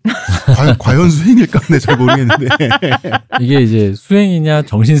합니다. 과연 수행일까? 네, 잘 모르겠는데. 이게 이제 수행이냐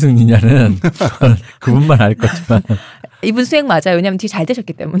정신승리냐는 그분만 알 거지만. 이분 수행 맞아요. 왜냐하면 뒤에 잘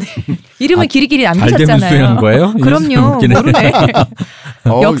되셨기 때문에. 이름은 길이길이 잘 남기셨잖아요. 되면 수행한 거예요? 그럼요. 모르네.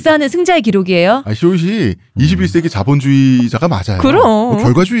 역사는 승자의 기록이에요. 시옷이 21세기 자본주의자가 맞아요. 그럼.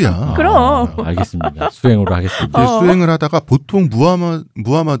 결과주의야. 그럼. 알겠습니다. 수행으로 하겠습니다. 수행을 하다가 보통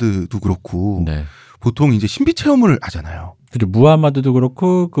무하마드도 그렇고 네. 보통 이제 신비 체험을 하잖아요. 그죠. 무하마드도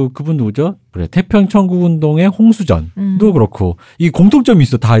그렇고 그분 누구죠? 그래 태평천국운동의 홍수전도 그렇고 이 공통점이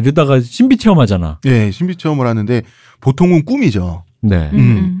있어. 다 이러다가 신비 체험하잖아. 네, 신비 체험을 하는데 보통은 꿈이죠. 네.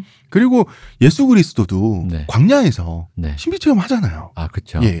 그리고 예수 그리스도도 네. 광야에서 네. 신비 체험 하잖아요. 아,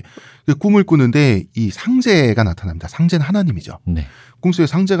 그렇죠. 예, 그 꿈을 꾸는데 이 상제가 나타납니다. 상제는 하나님이죠. 네. 꿈속에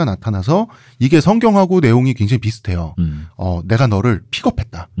상제가 나타나서 이게 성경하고 내용이 굉장히 비슷해요. 내가 너를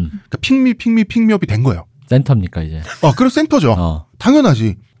픽업했다. 그러니까 픽미업이 된 거예요. 센터입니까 이제? 그래 센터죠.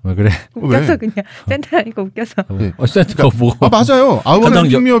 당연하지. 왜 그래? 웃겨서 왜? 그냥 센터라니까 웃겨서. 네. 센터가 뭐고? 맞아요. 아이원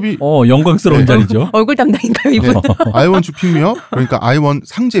픽미업이 영광스러운 네. 자리죠. 얼굴 담당인가요 이분? 네. 아이원 주 픽미업 그러니까 아이원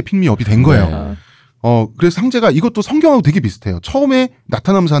상제 픽미업이 된 거예요. 네. 그래서 상제가 이것도 성경하고 되게 비슷해요. 처음에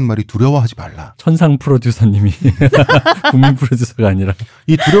나타나면서 하는 말이 두려워하지 말라. 천상 프로듀서님이 국민 프로듀서가 아니라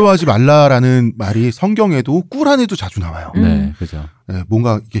이 두려워하지 말라라는 말이 성경에도 꿀안에도 자주 나와요. 네, 그죠. 네,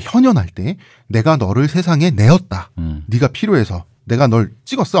 뭔가 이게 현현할 때 내가 너를 세상에 내었다. 네가 필요해서 내가 널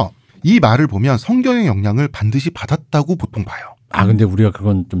찍었어. 이 말을 보면 성경의 영향을 반드시 받았다고 보통 봐요. 근데 우리가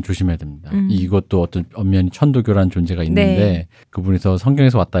그건 좀 조심해야 됩니다. 이것도 어떤 엄연히 천도교라는 존재가 있는데 네. 그분에서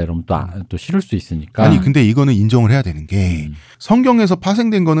성경에서 왔다 이러면 또 싫을 수 있으니까. 아니 근데 이거는 인정을 해야 되는 게 성경에서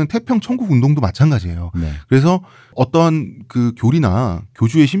파생된 거는 태평천국 운동도 마찬가지예요. 네. 그래서 어떤 그 교리나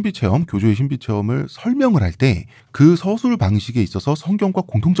교주의 신비체험을 설명을 할 때 그 서술 방식에 있어서 성경과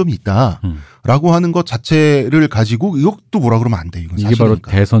공통점이 있다라고 하는 것 자체를 가지고 이것도 뭐라 그러면 안 돼. 이건 이게 바로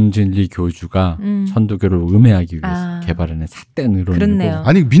사실이니까. 대선진리 교주가 천도교를 음해하기 위해서 개발해낸 삿된 의론이고. 그렇네요.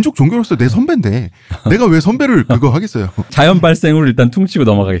 아니 민족 종교로서 내 선배인데 내가 왜 선배를 그거 하겠어요. 자연 발생으로 일단 퉁치고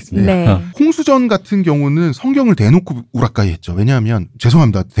넘어가겠습니다. 네. 홍수전 같은 경우는 성경을 대놓고 우라카이 했죠. 왜냐하면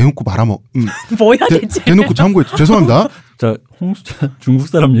죄송합니다. 대놓고 뭐야 대체? 대놓고 참고했죠. 죄송합니다. 자, 홍수전 중국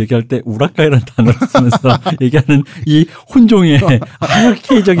사람 얘기할 때 우라카이라는 단어를 쓰면서 얘기하는 이 혼종의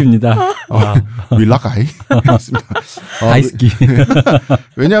하이케이적입니다. 윌라카이. 다이스키.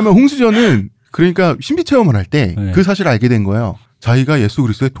 왜냐하면 홍수전은 그러니까 신비 체험을 할 때 그 사실을 알게 된 거예요. 자기가 예수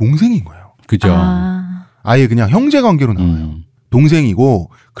그리스도의 동생인 거예요. 그죠. 아예 그냥 형제 관계로 나와요. 동생이고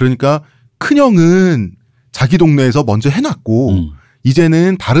그러니까 큰형은 자기 동네에서 먼저 해놨고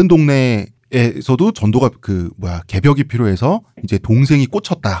이제는 다른 동네에서도 전도가 개벽이 필요해서 이제 동생이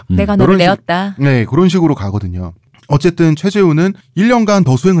꽂혔다. 내가 너를 내었다. 네, 그런 식으로 가거든요. 어쨌든 최재우는 1년간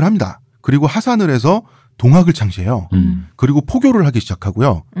더 수행을 합니다. 그리고 하산을 해서 동학을 창시해요. 그리고 포교를 하기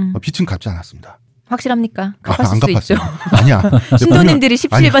시작하고요. 빚은 갚지 않았습니다. 확실합니까? 갚았을 안 수 갚았어요. 있죠. 아니야. 신도님들이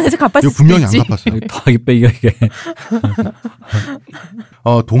 17반에서 갚았을 이거 분명히 수 있지. 안 갚았어요. 더하기 빼기가 이게.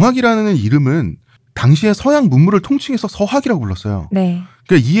 동학이라는 이름은 당시에 서양 문물을 통칭해서 서학이라고 불렀어요. 네.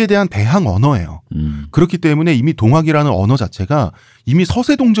 그러니까 이에 대한 대항 언어예요. 그렇기 때문에 이미 동학이라는 언어 자체가 이미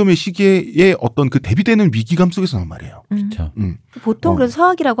서세동점의 시기에 어떤 그 대비되는 위기감 속에서 나온 말이에요. 그렇죠. 보통 그래서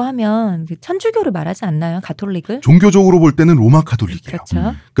서학이라고 하면 천주교를 말하지 않나요? 가톨릭을? 종교적으로 볼 때는 로마 가톨릭이에요. 그렇죠.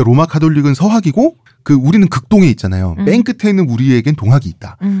 그러니까 로마 가톨릭은 서학이고 우리는 극동에 있잖아요. 맨 끝에 있는 우리에겐 동학이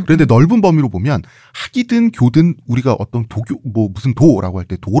있다. 그런데 넓은 범위로 보면 학이든 교든 우리가 어떤 무슨 도라고 할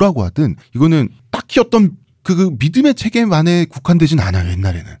때 도라고 하든 이거는 딱히 어떤 그 믿음의 체계만에 국한되진 않아요.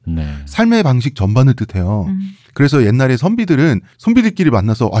 옛날에는. 네. 삶의 방식 전반을 뜻해요. 그래서 옛날에 선비들끼리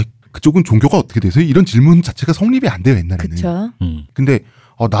만나서 그쪽은 종교가 어떻게 되세요? 이런 질문 자체가 성립이 안 돼요. 옛날에는. 그렇죠. 근데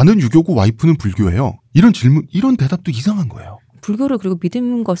나는 유교고 와이프는 불교예요. 이런 질문, 이런 대답도 이상한 거예요. 불교를 그리고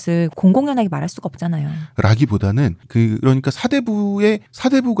믿은 것을 공공연하게 말할 수가 없잖아요. 라기보다는 그러니까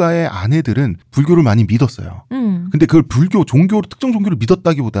사대부가의 아내들은 불교를 많이 믿었어요. 근데 그걸 특정 종교를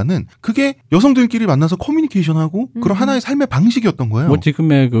믿었다기보다는 그게 여성들끼리 만나서 커뮤니케이션하고 그런 하나의 삶의 방식이었던 거예요. 뭐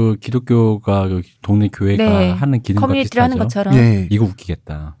지금의 그 기독교가 그 동네 교회가 네. 하는 기능과 커뮤니티를 하는 비슷하죠. 것처럼. 예. 이거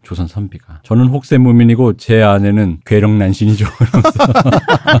웃기겠다. 조선 선비가. 저는 혹세무민이고 제 아내는 괴력난신이죠.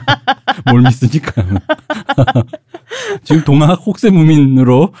 뭘 믿습니까? 지금 동학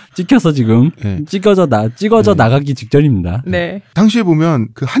혹세무민으로 찍혀서 지금 네. 찍어져 나가기 직전입니다. 네. 당시에 보면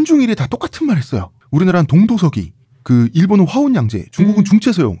그 한중일이 다 똑같은 말 했어요. 우리나라는 동도서기, 그 일본은 화온양제, 중국은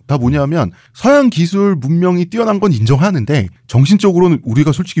중체소용. 다 뭐냐면 서양 기술 문명이 뛰어난 건 인정하는데 정신적으로는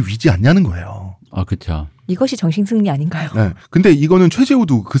우리가 솔직히 위지 않냐는 거예요. 아, 그렇죠. 이것이 정신승리 아닌가요? 네. 근데 이거는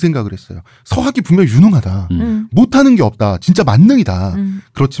최재호도 그 생각을 했어요. 서학이 분명히 유능하다. 못하는 게 없다. 진짜 만능이다.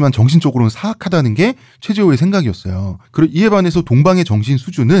 그렇지만 정신적으로는 사악하다는 게 최재호의 생각이었어요. 이에 반해서 동방의 정신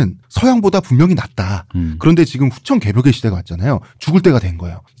수준은 서양보다 분명히 낮다. 그런데 지금 후천 개벽의 시대가 왔잖아요. 죽을 때가 된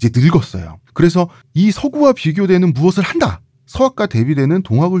거예요. 이제 늙었어요. 그래서 이 서구와 비교되는 무엇을 한다. 서학과 대비되는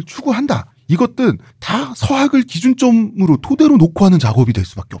동학을 추구한다. 이것들 다 서학을 기준점으로 토대로 놓고 하는 작업이 될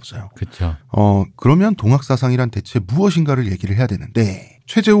수밖에 없어요. 그렇죠. 그러면 동학사상이란 대체 무엇인가를 얘기를 해야 되는데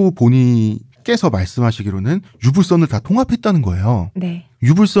최재호 본인께서 말씀하시기로는 유불선을 다 통합했다는 거예요. 네.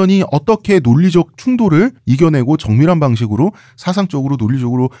 유불선이 어떻게 논리적 충돌을 이겨내고 정밀한 방식으로 사상적으로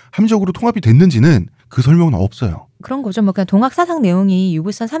논리적으로 합리적으로 통합이 됐는지는 그 설명은 없어요. 그런 거죠. 뭐 그냥 동학 사상 내용이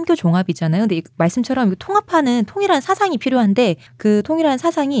유불선 3교 종합이잖아요. 근데 말씀처럼 통합하는 통일한 사상이 필요한데 그 통일한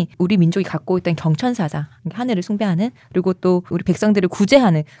사상이 우리 민족이 갖고 있던 경천사상, 하늘을 숭배하는 그리고 또 우리 백성들을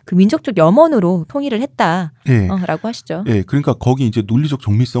구제하는 그 민족적 염원으로 통일을 했다라고 예. 하시죠. 예, 그러니까 거기 이제 논리적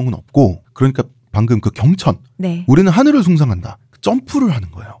정밀성은 없고 그러니까 방금 그 경천. 네. 우리는 하늘을 숭상한다. 점프를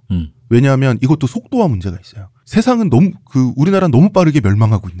하는 거예요. 왜냐하면 이것도 속도와 문제가 있어요. 세상은 우리나라는 너무 빠르게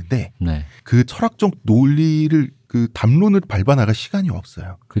멸망하고 있는데 네. 그 철학적 논리를 그 담론을 밟아 나갈 시간이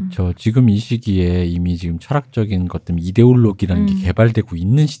없어요. 그렇죠. 지금 이 시기에 이미 지금 철학적인 것 때문에 이데올로기라는 게 개발되고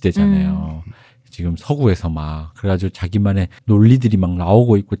있는 시대잖아요. 지금 서구에서 막 그래가지고 자기만의 논리들이 막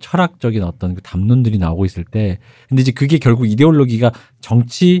나오고 있고 철학적인 어떤 그 담론들이 나오고 있을 때 근데 이제 그게 결국 이데올로기가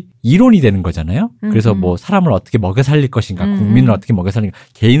정치 이론이 되는 거잖아요. 그래서 뭐 사람을 어떻게 먹여 살릴 것인가, 국민을 어떻게 먹여 살릴까,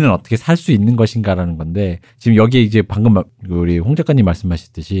 개인은 어떻게 살 수 있는 것인가라는 건데 지금 여기에 이제 방금 우리 홍 작가님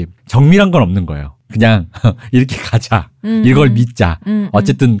말씀하셨듯이 정밀한 건 없는 거예요. 그냥 이렇게 가자, 이걸 믿자,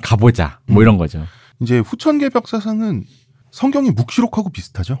 어쨌든 가보자, 뭐 이런 거죠. 이제 후천개벽 사상은 성경의 묵시록하고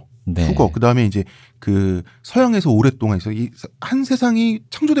비슷하죠. 네. 수거. 그다음에 이제 그 서양에서 오랫동안 있어 이 한 세상이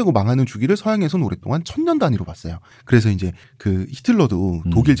창조되고 망하는 주기를 서양에서는 오랫동안 1000년 단위로 봤어요. 그래서 이제 그 히틀러도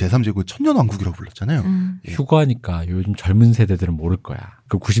독일 제3제국의 천년왕국이라고 불렀잖아요. 휴거하니까 요즘 젊은 세대들은 모를 거야.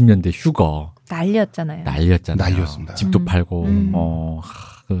 그 90년대 휴거. 난리였잖아요. 난리였습니다. 집도 팔고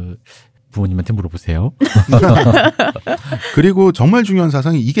그 부모님한테 물어보세요. 그리고 정말 중요한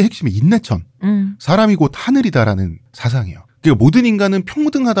사상이 이게 핵심의 인내천. 사람이 곧 하늘이다라는 사상이에요. 그러니까 모든 인간은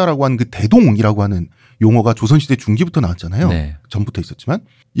평등하다라고 하는 그 대동이라고 하는 용어가 조선시대 중기부터 나왔잖아요. 네. 전부터 있었지만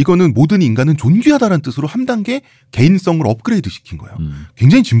이거는 모든 인간은 존귀하다라는 뜻으로 한 단계 개인성을 업그레이드 시킨 거예요.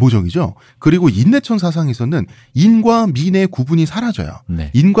 굉장히 진보적이죠. 그리고 인내천 사상에서는 인과 민의 구분이 사라져요. 네.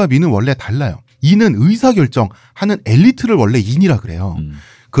 인과 민은 원래 달라요. 인은 의사결정하는 엘리트를 원래 인이라 그래요.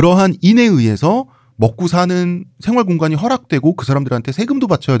 그러한 인에 의해서 먹고 사는 생활 공간이 허락되고 그 사람들한테 세금도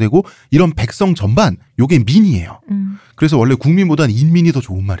바쳐야 되고 이런 백성 전반 요게 민이에요. 그래서 원래 국민보다는 인민이 더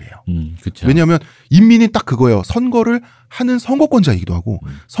좋은 말이에요. 그쵸. 왜냐하면 인민이 딱 그거예요. 선거를 하는 선거권자이기도 하고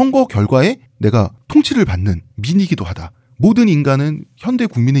선거 결과에 내가 통치를 받는 민이기도 하다. 모든 인간은 현대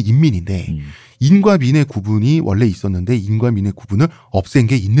국민은 인민인데 인과 민의 구분이 원래 있었는데 인과 민의 구분을 없앤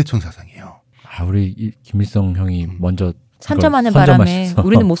게 인내천 사상이에요. 아, 우리 김일성 형이 먼저 선점하는 바람에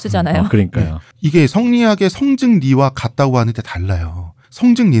우리는 못 쓰잖아요. 그러니까요. 이게 성리학의 성증리와 같다고 하는데 달라요.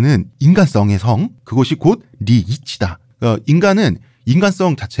 성증리는 인간성의 성, 그것이 곧 네 이치다. 인간은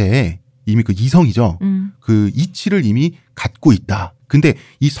인간성 자체에 이미 그 이성이죠. 그 이치를 이미 갖고 있다. 근데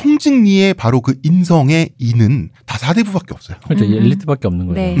이 성증리의 바로 그 인성의 이는 다 4대부밖에 없어요. 그렇죠. 엘리트밖에 없는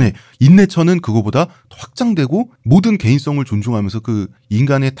거예요. 네. 네. 인내천은 그거보다 더 확장되고 모든 개인성을 존중하면서 그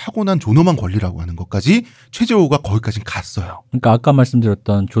인간의 타고난 존엄한 권리라고 하는 것까지 최재호가 거기까지 갔어요. 그러니까 아까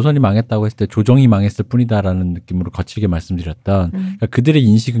말씀드렸던 조선이 망했다고 했을 때 조정이 망했을 뿐이다라는 느낌으로 거칠게 말씀드렸던 그러니까 그들의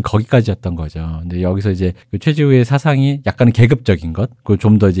인식은 거기까지였던 거죠. 근데 여기서 이제 그 최재호의 사상이 약간 계급적인 것, 그리고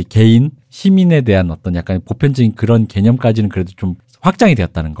좀 더 이제 개인, 시민에 대한 어떤 약간 보편적인 그런 개념까지는 그래도 좀 확장이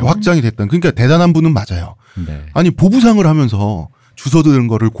되었다는 거. 확장이 됐던. 그러니까 대단한 분은 맞아요. 네. 아니 보부상을 하면서 주워드는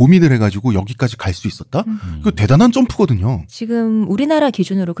거를 고민을 해가지고 여기까지 갈 수 있었다? 이거 대단한 점프거든요. 지금 우리나라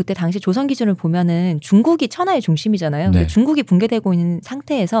기준으로 그때 당시 조선 기준을 보면은 중국이 천하의 중심이잖아요. 네. 중국이 붕괴되고 있는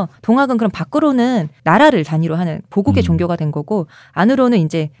상태에서 동학은 그럼 밖으로는 나라를 단위로 하는 보국의 종교가 된 거고 안으로는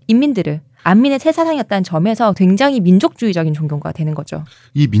이제 인민들을 안민의 새 사상이었다는 점에서 굉장히 민족주의적인 종교가 되는 거죠.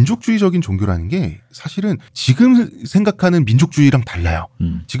 이 민족주의적인 종교라는 게 사실은 지금 생각하는 민족주의랑 달라요.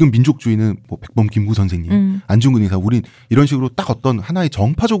 지금 민족주의는 뭐 백범 김구 선생님, 안중근 의사, 우린 이런 식으로 딱 어떤 하나의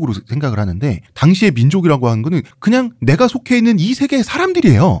정파적으로 생각을 하는데 당시의 민족이라고 하는 거는 그냥 내가 속해 있는 이 세계의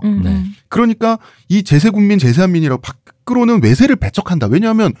사람들이에요. 네. 그러니까 이 제세군민, 제세한민이라고 밖으로는 외세를 배척한다.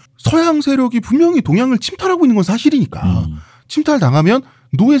 왜냐하면 서양 세력이 분명히 동양을 침탈하고 있는 건 사실이니까. 침탈당하면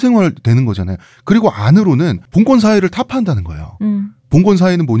노예 생활 되는 거잖아요. 그리고 안으로는 봉건 사회를 타파한다는 거예요. 봉건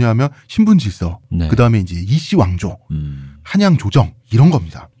사회는 뭐냐면 신분 질서, 네. 그 다음에 이제 이씨 왕조, 한양 조정 이런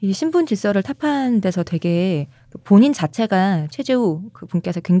겁니다. 이 신분 질서를 타파한 데서 되게 본인 자체가 최재우 그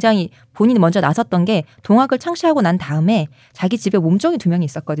분께서 굉장히 본인이 먼저 나섰던 게 동학을 창시하고 난 다음에 자기 집에 몸종이 2명이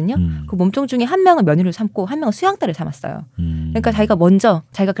있었거든요. 그 몸종 중에 한 명은 며느리를 삼고 한 명은 수양딸을 삼았어요. 그러니까 자기가 먼저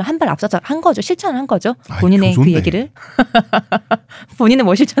자기가 그 한 발 앞서서 한 거죠. 실천을 한 거죠. 본인의 그 얘기를. 본인은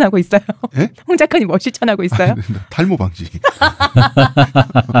뭐 실천하고 있어요? 네? 홍 작가님 뭐 실천하고 있어요? 탈모 방지.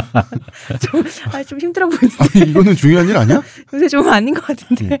 좀 힘들어 보이는데. 아니, 이거는 중요한 일 아니야? 요새 좀 아닌 것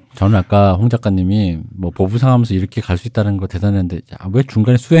같은데. 저는 아까 홍 작가님이 뭐 보부상하면서 이렇게 갈 수 있다는 거 대단했는데 왜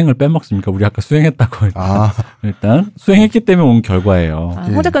중간에 수행을 빼먹습니까? 우리 아까 수행했다고 일단 수행했기 때문에 온 결과예요.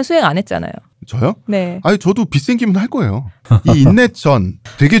 홍 작가는 수행 안 했잖아요. 저요? 네. 아니 저도 빚 생기면 할 거예요. 이 인내천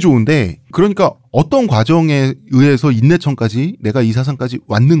되게 좋은데 그러니까 어떤 과정에 의해서 인내천까지 내가 이 사상까지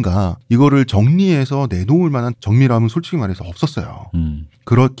왔는가 이거를 정리해서 내놓을 만한 정밀함은 솔직히 말해서 없었어요.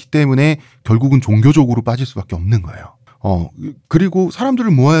 그렇기 때문에 결국은 종교적으로 빠질 수밖에 없는 거예요. 그리고 사람들을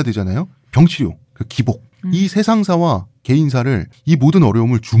모아야 되잖아요. 병치료, 기복. 이 세상사와 개인사를 이 모든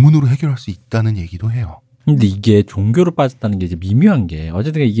어려움을 주문으로 해결할 수 있다는 얘기도 해요. 근데 이게 종교로 빠졌다는 게 이제 미묘한 게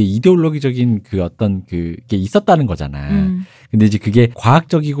어쨌든 이게 이데올로기적인 그 어떤 그게 있었다는 거잖아. 근데 이제 그게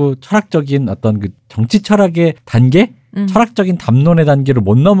과학적이고 철학적인 어떤 그 정치 철학의 단계? 철학적인 담론의 단계로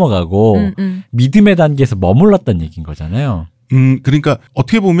못 넘어가고 믿음의 단계에서 머물렀다는 얘기인 거잖아요. 그러니까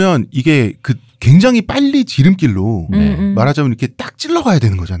어떻게 보면 이게 그 굉장히 빨리 지름길로 말하자면 이렇게 딱 찔러가야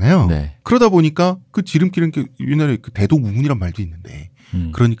되는 거잖아요. 네. 그러다 보니까 그 지름길은 옛날에 그 대도무문이란 말도 있는데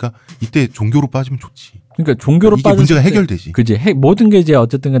그러니까 이때 종교로 빠지면 좋지. 그러니까 종교로 이게 문제가 해결되지. 그지. 모든 게 이제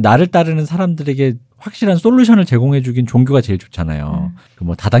어쨌든 나를 따르는 사람들에게 확실한 솔루션을 제공해주긴 종교가 제일 좋잖아요. 그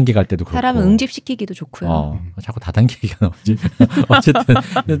뭐 다단계 갈 때도 그렇고. 사람을 응집시키기도 좋고요. 자꾸 다단계 얘기가 나오지. 어쨌든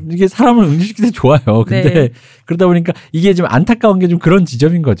이게 사람을 응집시키기 좋아요. 근데 네. 그러다 보니까 이게 좀 안타까운 게 좀 그런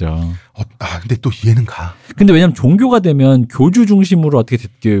지점인 거죠. 근데 또 이해는 가. 근데 왜냐면 종교가 되면 교주 중심으로 어떻게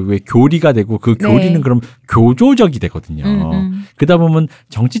왜 교리가 되고 그 교리는 네. 그럼 교조적이 되거든요. 그러다 보면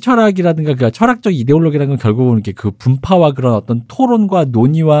정치 철학이라든가 그 철학적 이데올로기라는 건 결국은 이렇게 그 분파와 그런 어떤 토론과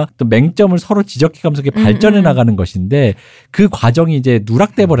논의와 또 맹점을 서로 지적해가면서 발전해 나가는 것인데 그 과정이 이제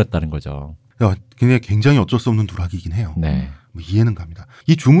누락돼 버렸다는 거죠. 그냥 굉장히 어쩔 수 없는 누락이긴 해요. 네. 뭐 이해는 갑니다.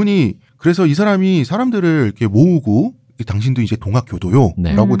 이 주문이 그래서 이 사람이 사람들을 이렇게 모으고 당신도 이제 동학교도요.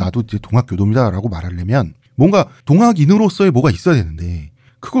 네. 라고 나도 이제 동학교도입니다라고 말하려면 뭔가 동학인으로서의 뭐가 있어야 되는데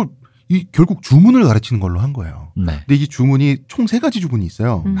그걸 결국 주문을 가르치는 걸로 한 거예요. 네. 근데 이 주문이 총 3가지 주문이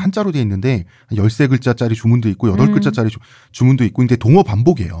있어요. 한자로 되어 있는데 13글자짜리 주문도 있고 8글자짜리 주문도 있고 근데 동어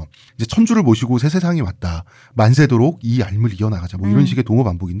반복이에요. 이제 천주를 모시고 새 세상이 왔다. 만세도록 이 얄을 이어나가자. 뭐 이런 식의 동어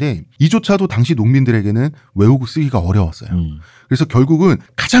반복인데 이조차도 당시 농민들에게는 외우고 쓰기가 어려웠어요. 그래서 결국은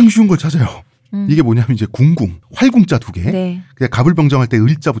가장 쉬운 걸 찾아요. 이게 뭐냐면 이제 궁궁, 활궁자 2개. 네. 그냥 갑을병정할 때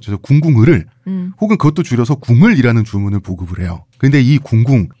을자 붙여서 궁궁을을 혹은 그것도 줄여서 궁을이라는 주문을 보급을 해요. 근데 이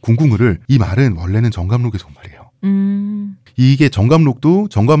궁궁을을 이 말은 원래는 정감록에서 온 말이에요. 이게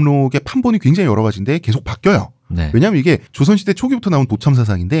정감록의 판본이 굉장히 여러 가지인데 계속 바뀌어요. 네. 왜냐하면 이게 조선시대 초기부터 나온 도참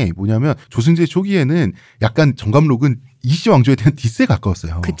사상인데 뭐냐면 조선시대 초기에는 약간 정감록은 이씨 왕조에 대한 디스에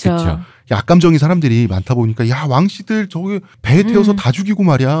가까웠어요. 그렇죠. 악감정이 사람들이 많다 보니까 야 왕씨들 저거 배에 태워서 다 죽이고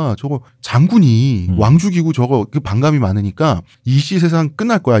말이야. 저거 장군이 왕 죽이고 저거 그 반감이 많으니까 이씨 세상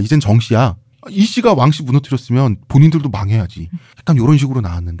끝날 거야. 이젠 정씨야. 이씨가 왕씨 무너뜨렸으면 본인들도 망해야지. 약간 이런 식으로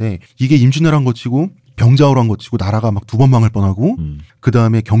나왔는데 이게 임진왜란 거치고 병자호란 거치고 나라가 막 2번 망할 뻔하고 그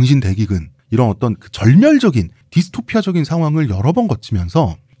다음에 경신대기근 이런 어떤 그 절멸적인 디스토피아적인 상황을 여러 번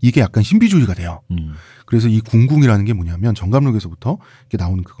거치면서 이게 약간 신비주의가 돼요. 그래서 이 궁궁이라는 게 뭐냐면 정감록에서부터 이렇게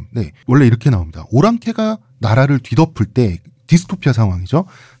나오는 그건데 원래 이렇게 나옵니다. 오랑캐가 나라를 뒤덮을 때 디스토피아 상황이죠.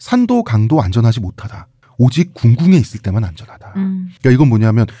 산도 강도 안전하지 못하다. 오직 궁궁에 있을 때만 안전하다. 그러니까 이건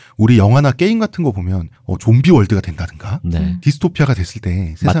뭐냐면 우리 영화나 게임 같은 거 보면 좀비 월드가 된다든가 디스토피아가 됐을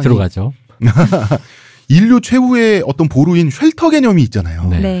때 세상이 마트로 가죠. 인류 최후의 어떤 보루인 쉘터 개념이 있잖아요.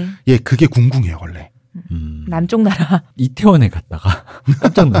 네. 예, 그게 궁궁이에요 원래. 남쪽 나라. 이태원에 갔다가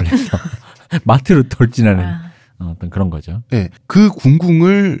깜짝 놀랐어. 마트로 돌진하는 어떤 그런 거죠. 네, 그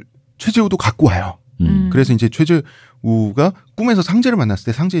궁궁을 최재우도 갖고 와요. 그래서 이제 최재우가 꿈에서 상제를 만났을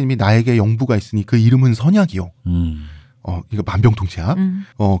때 상제님이 나에게 영부가 있으니 그 이름은 선약이요. 이거 만병통치약.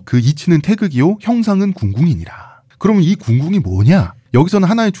 그 이치는 태극이요. 형상은 궁궁이니라. 그러면 이 궁궁이 뭐냐? 여기서는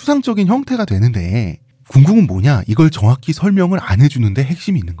하나의 추상적인 형태가 되는데 궁궁은 뭐냐? 이걸 정확히 설명을 안 해주는데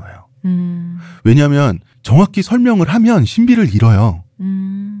핵심이 있는 거예요. 왜냐하면 정확히 설명을 하면 신비를 잃어요.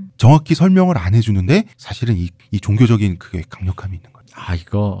 정확히 설명을 안 해주는데 사실은 이 종교적인 그게 강력함이 있는 거죠. 아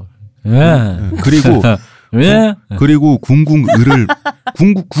이거 그리고 그리고 궁궁 을을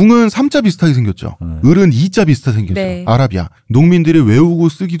궁은 3자 비슷하게 생겼죠. 을은 2자 비슷하게 생겼죠. 네. 아라비아 농민들이 외우고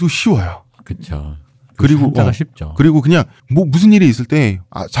쓰기도 쉬워요. 그렇죠. 그리고 자가 쉽죠. 그리고 그냥 뭐 무슨 일이 있을 때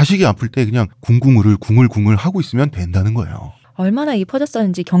자식이 아플 때 그냥 궁궁을 궁을 하고 있으면 된다는 거예요. 얼마나 이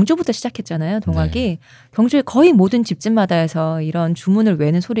퍼졌었는지 경주부터 시작했잖아요. 동학이. 네. 경주의 거의 모든 집집마다에서 이런 주문을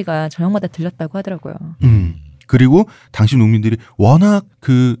외는 소리가 저녁마다 들렸다고 하더라고요. 그리고 당시 농민들이 워낙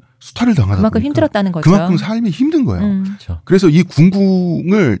그 수탈을 당하다 그만큼 보니까 힘들었다는 거죠. 그만큼 삶이 힘든 거예요. 그렇죠. 그래서 이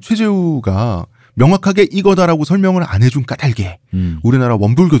궁궁을 최재우가 명확하게 이거다라고 설명을 안 해준 까닭에 우리나라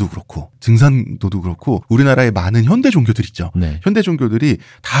원불교도 그렇고 증산도도 그렇고 우리나라의 많은 현대 종교들 있죠. 네. 현대 종교들이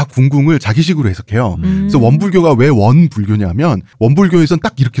다 궁궁을 자기식으로 해석해요. 그래서 원불교가 왜 원불교냐면 원불교에선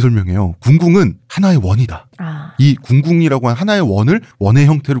딱 이렇게 설명해요. 궁궁은 하나의 원이다. 이 궁궁이라고 한 하나의 원의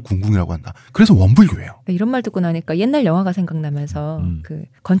형태를 궁궁이라고 한다. 그래서 원불교예요. 이런 말 듣고 나니까 옛날 영화가 생각나면서 그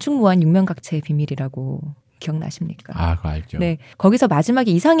건축무한 육면각체의 비밀이라고 기억나십니까? 아, 그거 알죠. 네, 거기서 마지막에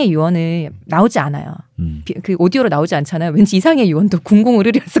이상의 유언을 나오지 않아요. 그 오디오로 나오지 않잖아요. 왠지 이상의 유언도 궁궁을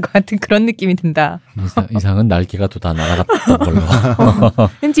흐렸을 것 같은 그런 느낌이 든다. 이상은 날개가 또 다 날아갔던 걸로.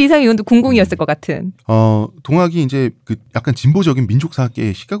 왠지 이상의 유언도 궁궁이었을 것 같은. 동학이 이제 그 약간 진보적인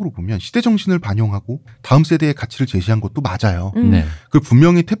민족사학계의 시각으로 보면 시대 정신을 반영하고 다음 세대의 가치를 제시한 것도 맞아요. 네. 그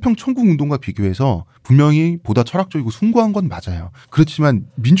분명히 태평 천국 운동과 비교해서 분명히 보다 철학적이고 숭고한 건 맞아요. 그렇지만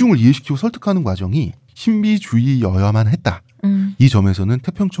민중을 이해시키고 설득하는 과정이 신비주의여야만 했다. 이 점에서는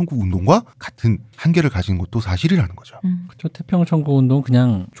태평천국 운동과 같은 한계를 가진 것도 사실이라는 거죠. 그렇죠. 태평천국 운동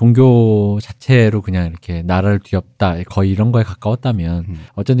그냥 종교 자체로 그냥 이렇게 나라를 뒤엎다 거의 이런 거에 가까웠다면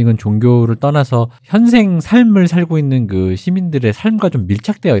어쨌든 이건 종교를 떠나서 현생 삶을 살고 있는 그 시민들의 삶과 좀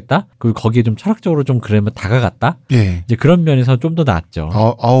밀착되어 있다. 그리고 거기에 좀 철학적으로 좀 그러면 다가갔다. 예. 이제 그런 면에서 좀 더 낫죠.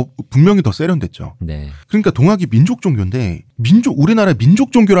 분명히 더 세련됐죠. 네. 그러니까 동학이 민족 종교인데 우리나라의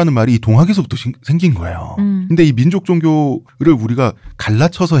민족 종교라는 말이 이 동학에서부터 생긴 거예요. 근데 이 민족 종교를 우리가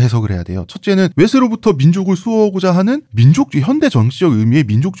갈라쳐서 해석을 해야 돼요. 첫째는 외세로부터 민족을 수호하고자 하는 민족주의, 현대 정치적 의미의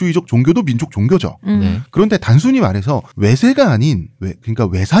민족주의적 종교도 민족 종교죠. 네. 그런데 단순히 말해서 외세가 아닌 그러니까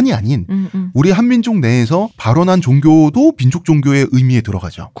외산이 아닌 우리 한민족 내에서 발원한 종교도 민족 종교의 의미에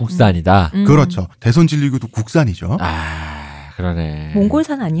들어가죠. 국산이다. 그렇죠. 대선 진리교도 국산이죠. 그러네.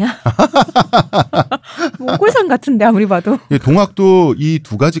 몽골산 아니야? 몽골산 같은데 아무리 봐도. 예, 동학도 이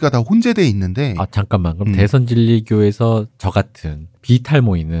두 가지가 다 혼재되어 있는데. 잠깐만. 그럼 대선진리교에서 저 같은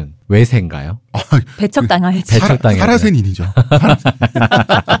비탈모인은 외세인가요? 배척당해야지. 사라센인이죠.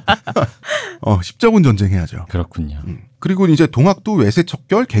 십자군 전쟁해야죠. 그렇군요. 그리고 이제 동학도 외세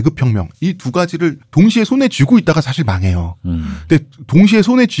척결, 계급혁명 이 두 가지를 동시에 손에 쥐고 있다가 사실 망해요. 근데 동시에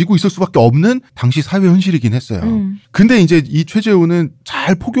손에 쥐고 있을 수밖에 없는 당시 사회 현실이긴 했어요. 근데 이제 이 최재우는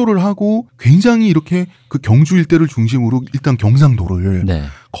잘 포교를 하고 굉장히 이렇게 그 경주 일대를 중심으로 일단 경상도를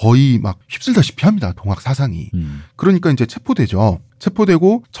거의 막 휩쓸다시피 합니다. 동학 사상이. 그러니까 이제 체포되죠.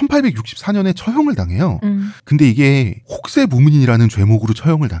 체포되고 1864년에 처형을 당해요. 근데 이게 혹세무민이라는 죄목으로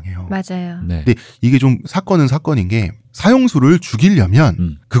처형을 당해요. 맞아요. 네. 근데 이게 좀 사건은 사건인 게 사형수를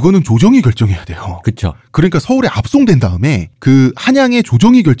죽이려면 그거는 조정이 결정해야 돼요. 그렇죠. 그러니까 서울에 압송된 다음에 그 한양의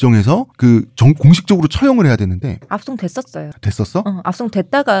조정이 결정해서 그 공식적으로 처형을 해야 되는데 압송됐었어요. 됐었어?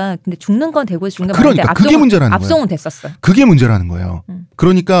 압송됐다가 근데 죽는 건 되고 죽는 건 그러니까 그게 문제라는 거예요. 압송은 됐었어요. 그게 문제라는 거예요.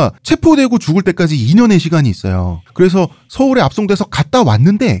 그러니까 체포되고 죽을 때까지 2년의 시간이 있어요. 그래서 서울에 압송돼서 갔다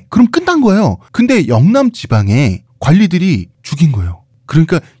왔는데 그럼 끝난 거예요. 근데 영남 지방에 관리들이 죽인 거예요.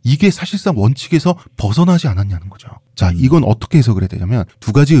 그러니까 이게 사실상 원칙에서 벗어나지 않았냐는 거죠. 자, 이건 어떻게 해석을 해야 되냐면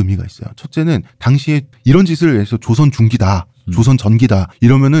두 가지 의미가 있어요. 첫째는 당시에 이런 짓을 해서 조선 중기다, 조선 전기다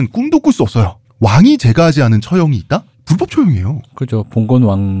이러면은 꿈도 꿀 수 없어요. 왕이 제가하지 않은 처형이 있다? 불법 처형이에요. 그죠. 봉건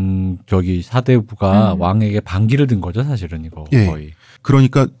왕 사대부가 왕에게 반기를 든 거죠, 사실은 이거 거의.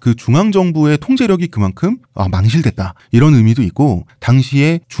 그러니까 그 중앙정부의 통제력이 그만큼 망실됐다. 이런 의미도 있고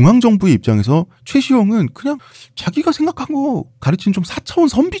당시에 중앙정부의 입장에서 최시영은 그냥 자기가 생각한 거 가르친 좀 4차원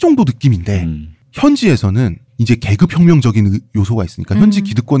선비 정도 느낌인데 현지에서는 이제 계급혁명적인 요소가 있으니까 현지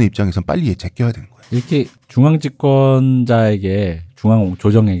기득권의 입장에선 빨리 제껴야 되는 거예요. 이렇게 중앙집권자에게 중앙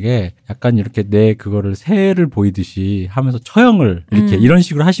조정에게 약간 이렇게 내 그거를 새를 보이듯이 하면서 처형을 이렇게 이런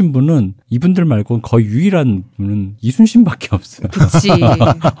식으로 하신 분은 이분들 말고는 거의 유일한 분은 이순신밖에 없어요. 그치.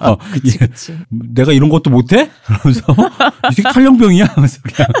 그치. 내가 이런 것도 못해? 그러면서 이게 탈영병이야? 하면서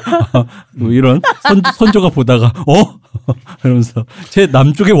그냥 뭐 이런 선조가 보다가 이러면서 쟤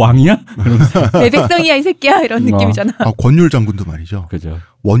남쪽의 왕이야? 이러면서 내 백성이야 이 새끼야 이런 느낌이잖아. 권율 장군도 말이죠. 그죠.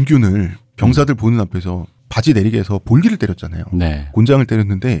 원균을 병사들 보는 앞에서 바지 내리게 해서 볼기를 때렸잖아요. 네. 곤장을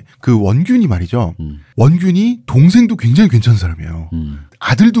때렸는데 그 원균이 말이죠. 원균이 동생도 굉장히 괜찮은 사람이에요.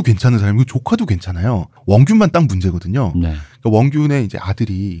 아들도 괜찮은 사람이고 조카도 괜찮아요. 원균만 딱 문제거든요. 네. 그러니까 원균의 이제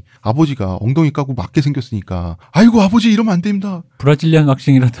아들이 아버지가 엉덩이 까고 맞게 생겼으니까 아이고 아버지 이러면 안 됩니다. 브라질리안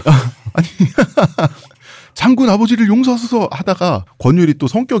학생이라도 아니 장군 아버지를 용서하소서 하다가 권율이 또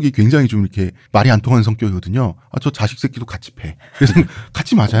성격이 굉장히 좀 이렇게 말이 안 통하는 성격이거든요. 저 자식 새끼도 같이 패. 그래서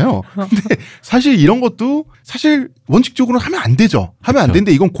같이 맞아요. 근데 사실 이런 것도 사실 원칙적으로는 하면 안 되죠. 하면 안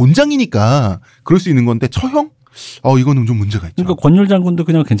되는데 이건 곤장이니까 그럴 수 있는 건데 처형? 이거는 좀 문제가 있죠. 그러니까 권율 장군도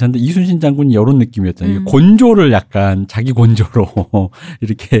그냥 괜찮은데 이순신 장군이 이런 느낌이었잖아요. 곤조를 약간 자기 곤조로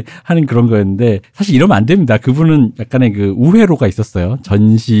이렇게 하는 그런 거였는데 사실 이러면 안 됩니다. 그분은 약간의 그 우회로가 있었어요.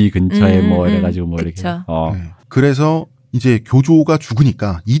 전시 근처에 뭐 이래가지고 뭐 이렇게. 네. 그래서 이제 교조가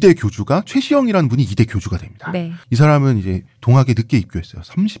죽으니까 2대 교주가 최시영이라는 분이 2대 교주가 됩니다. 네. 이 사람은 이제 동학에 늦게 입교했어요.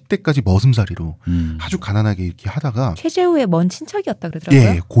 30대까지 머슴살이로 아주 가난하게 이렇게 하다가 최재우의 먼 친척이었다 그러더라고요.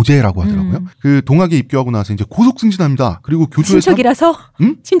 예, 고재라고 하더라고요. 그 동학에 입교하고 나서 이제 고속 승진합니다. 그리고 교주에서 친척이라서?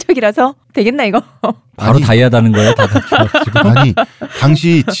 친척이라서 되겠나 이거? 바로 다이아다는 거예요. 아니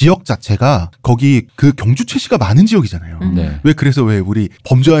당시 지역 자체가 거기 그 경주 최씨가 많은 지역이잖아요. 네. 그래서 우리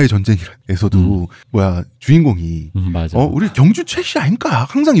범죄와의 전쟁에서도 주인공이 맞아. 우리 경주 최씨 아닙니까?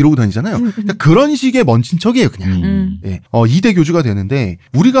 항상 이러고 다니잖아요. 그러니까 그런 식의 먼 친척이에요, 그냥. 예. 2대 교주가 되는데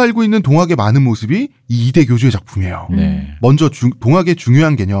우리가 알고 있는 동학의 많은 모습이 이 2대 교주의 작품이에요. 네. 먼저 동학의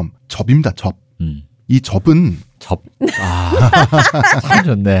중요한 개념 접입니다. 접. 이 접은 참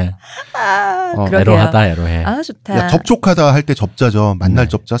좋네. 에로하다, 에로해. 좋다. 그러니까 접촉하다 할 때 접자죠. 만날 네.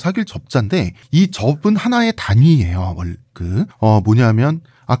 접자, 사귈 접자인데 이 접은 하나의 단위예요. 뭐냐면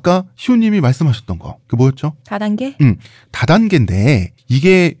아까 시호님이 말씀하셨던 거. 그 뭐였죠? 다단계? 다단계인데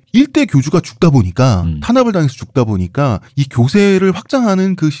이게 1대 교주가 죽다 보니까 탄압을 당해서 죽다 보니까 이 교세를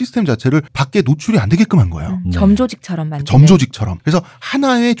확장하는 그 시스템 자체를 밖에 노출이 안 되게끔 한 거예요. 점조직처럼 만드는. 점조직처럼. 그래서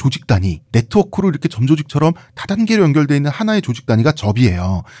하나의 조직 단위, 네트워크로 이렇게 점조직처럼 다단계로 연결되어 있는 하나의 조직 단위가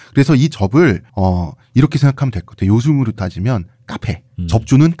접이에요. 그래서 이 접을 이렇게 생각하면 될 것 같아요. 요즘으로 따지면 카페.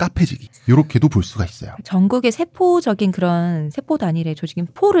 접주는 카페지기. 이렇게도 볼 수가 있어요. 전국의 세포적인 그런 세포 단일의 조직인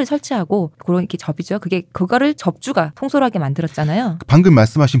포를 설치하고 그런 게 접이죠. 그거를 접주가 통솔하게 만들었잖아요. 방금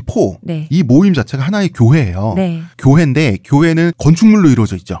말씀하신 포. 네. 이 모임 자체가 하나의 교회예요. 네. 교회인데 교회는 건축물로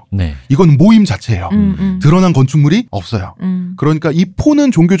이루어져 있죠. 네. 이건 모임 자체예요. 드러난 건축물이 없어요. 그러니까 이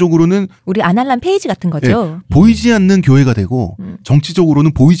포는 종교적으로는 우리 안알남 페이지 같은 거죠. 네, 보이지 않는 교회가 되고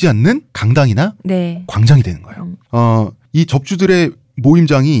정치적으로는 보이지 않는 강당이나 네. 광장이 되는 거예요. 이 접주들의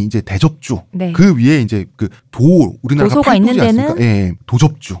모임장이 이제 대접주. 네. 그 위에 이제 우리나라가 도소가 있는 데는 예,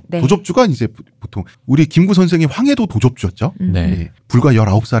 도접주. 네. 도접주가 이제 보통 우리 김구 선생의 황해도 도접주였죠. 네. 예, 불과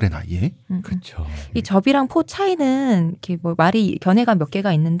 19살의 나이에. 그렇죠. 이 접이랑 포 차이는 이렇게 뭐 말이 견해가 몇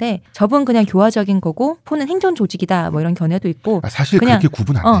개가 있는데 접은 그냥 교화적인 거고 포는 행정 조직이다 뭐 이런 견해도 있고 사실 그냥, 그렇게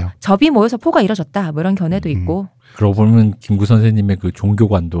구분 안 돼요. 접이 모여서 포가 이루어졌다 뭐 이런 견해도 있고. 그러고 보면 김구 선생님의 그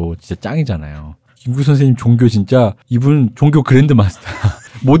종교관도 진짜 짱이잖아요. 김구 선생님 종교 진짜 이분 종교 그랜드 마스터.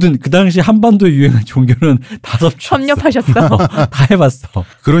 모든 그 당시 한반도에 유행한 종교는 다 섭렵하셨어. 다 해봤어.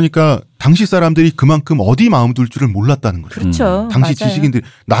 그러니까 당시 사람들이 그만큼 어디 마음 둘 줄을 몰랐다는 거죠. 그렇죠. 당시 맞아요. 지식인들이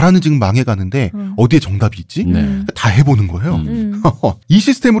나라는 지금 망해가는데 어디에 정답이 있지? 네. 다 해보는 거예요. 이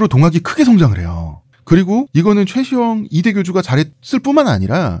시스템으로 동학이 크게 성장을 해요. 그리고 이거는 최시영 2대 교주가 잘했을 뿐만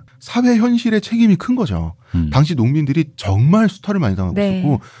아니라 사회 현실의 책임이 큰 거죠. 당시 농민들이 정말 수탈을 많이 당하고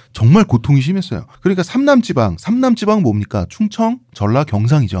있었고 정말 고통이 심했어요. 그러니까 삼남지방은 뭡니까? 충청, 전라,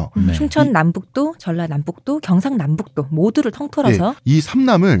 경상이죠. 네. 충청 남북도, 전라 남북도, 경상 남북도 모두를 통틀어서 네. 이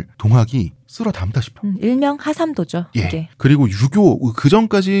삼남을 동학이 쓸어 담다시피. 일명 하삼도죠. 예. 이게. 그리고 유교 그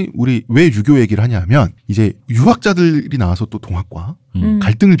전까지 우리 왜 유교 얘기를 하냐면 이제 유학자들이 나와서 또 동학과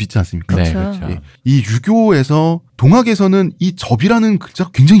갈등을 빚지 않습니까? 네, 그렇죠. 그렇죠. 예. 이 유교에서 동학에서는 이 접이라는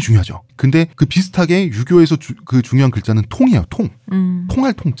글자가 굉장히 중요하죠. 근데 그 비슷하게 유교에서 그 중요한 글자는 통이에요.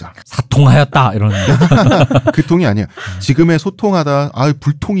 통할 통자. 사통하였다 이러는데. 그 통이 아니야. 지금의 소통하다,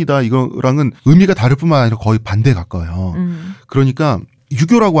 불통이다 이거랑은 의미가 다를 뿐만 아니라 거의 반대에 가까워요. 그러니까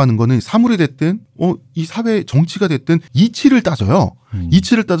유교라고 하는 거는 사물이 됐든 이 사회 정치가 됐든 이치를 따져요.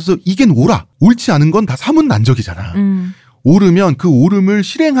 이치를 따져서 이게 옳지 않은 건 다 사문난적이잖아. 옳으면 그 옳음을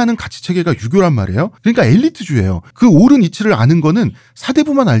실행하는 가치체계가 유교란 말이에요. 그러니까 엘리트주의예요. 그 옳은 이치를 아는 거는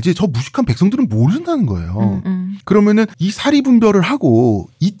사대부만 알지 저 무식한 백성들은 모른다는 거예요. 그러면은 이 사리분별을 하고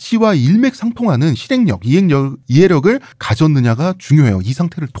이치와 일맥상통하는 실행력, 이해력을 가졌느냐가 중요해요. 이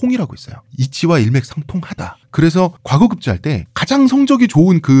상태를 통이라고 했어요. 이치와 일맥상통하다. 그래서 과거급제할 때 가장 성적이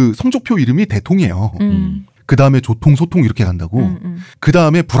좋은 그 성적표 이름이 대통이에요. 그 다음에 조통, 소통 이렇게 간다고. 그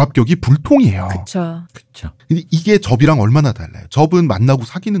다음에 불합격이 불통이에요. 그렇죠. 근데 이게 접이랑 얼마나 달라요? 접은 만나고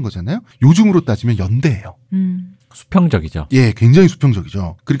사귀는 거잖아요. 요즘으로 따지면 연대예요. 수평적이죠. 예, 굉장히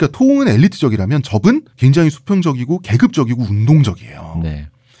수평적이죠. 그러니까 통은 엘리트적이라면 접은 굉장히 수평적이고 계급적이고 운동적이에요. 네.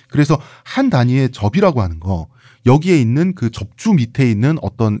 그래서 한 단위의 접이라고 하는 거 여기에 있는 그 접주 밑에 있는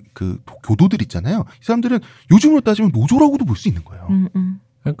어떤 그 교도들 있잖아요. 이 사람들은 요즘으로 따지면 노조라고도 볼 수 있는 거예요.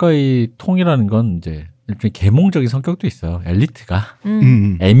 그러니까 이 통이라는 건 이제 일종의 계몽적인 성격도 있어요. 엘리트가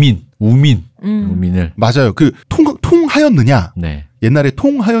애민, 우민을 맞아요. 그 통하였느냐. 네. 옛날에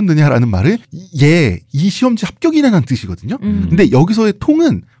통하였느냐라는 말을 이 시험지 합격이라는 뜻이거든요. 근데 여기서의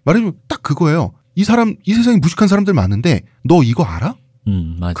통은 말하자면 딱 그거예요. 이 세상에 무식한 사람들 많은데 너 이거 알아?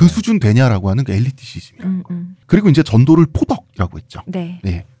 맞아요. 그 수준 되냐라고 하는 그 엘리티시즘이에요. 그리고 이제 전도를 포덕이라고 했죠.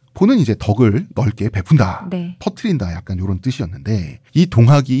 네. 포는 이제 덕을 넓게 베푼다, 네. 퍼트린다 약간 이런 뜻이었는데 이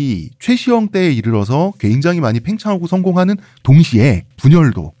동학이 최시영 때에 이르러서 굉장히 많이 팽창하고 성공하는 동시에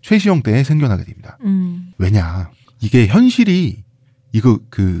분열도 최시영 때에 생겨나게 됩니다. 왜냐? 이게 현실이 이거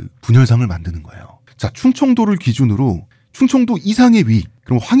그 분열상을 만드는 거예요. 자, 충청도를 기준으로 충청도 이상의 위,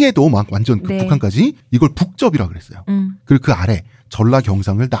 그럼 황해도 막 완전 북한까지 이걸 북접이라 그랬어요. 그리고 그 아래 전라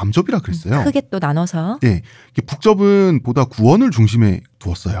경상을 남접이라 그랬어요. 크게 또 나눠서. 네, 북접은 보다 구원을 중심에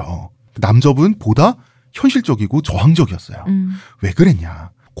두었어요. 남접은 보다 현실적이고 저항적이었어요. 왜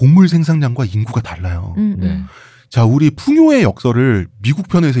그랬냐? 곡물 생산량과 인구가 달라요. 네. 자, 우리 풍요의 역설을 미국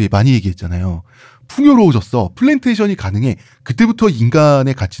편에서 많이 얘기했잖아요. 풍요로워졌어. 플랜테이션이 가능해. 그때부터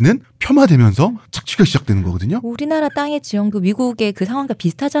인간의 가치는 폄하되면서 착취가 시작되는 거거든요. 우리나라 땅의 지형도 미국의 그 상황과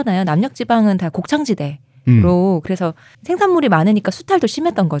비슷하잖아요. 남녘 지방은 다 곡창지대. 그래서 생산물이 많으니까 수탈도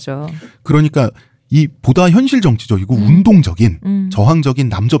심했던 거죠. 그러니까 이 보다 현실 정치적이고 운동적인 저항적인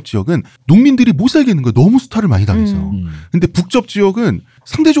남접 지역은 농민들이 못 살겠는 거예요. 너무 수탈을 많이 당해서. 근데 북접 지역은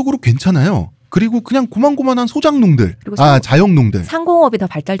상대적으로 괜찮아요. 그리고 그냥 고만고만한 소작농들, 자영농들. 상공업이 더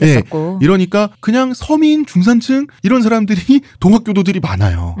발달됐었고. 네, 이러니까 그냥 서민, 중산층 이런 사람들이 동학교도들이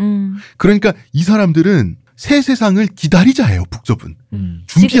많아요. 그러니까 이 사람들은 새 세상을 기다리자예요. 북접은.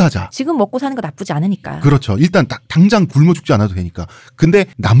 준비하자. 지금 먹고 사는 거 나쁘지 않으니까. 그렇죠. 일단 당장 굶어 죽지 않아도 되니까. 근데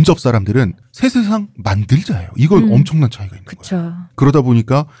남접 사람들은 새 세상 만들자예요. 이건 엄청난 차이가 있는 거예요. 그러다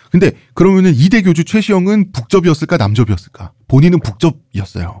보니까 근데 그러면은 이대 교주 최시영은 북접이었을까 남접이었을까? 본인은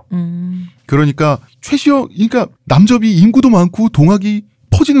북접이었어요. 그러니까 그러니까 남접이 인구도 많고 동학이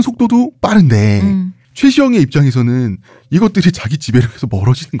퍼지는 속도도 빠른데 최시영의 입장에서는 이것들이 자기 지배력에서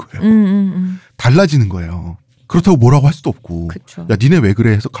멀어지는 거예요. 달라지는 거예요. 그렇다고 뭐라고 할 수도 없고. 그쵸. 야, 니네 왜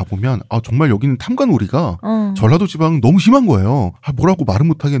그래 해서 가보면 정말 여기는 탐관오리가 전라도 지방 너무 심한 거예요. 뭐라고 말은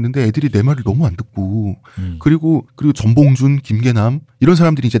못하겠는데 애들이 내 말을 너무 안 듣고 그리고 전봉준, 김계남 이런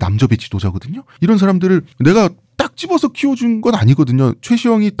사람들이 이제 남접의 지도자거든요. 이런 사람들을 내가 딱 집어서 키워준 건 아니거든요.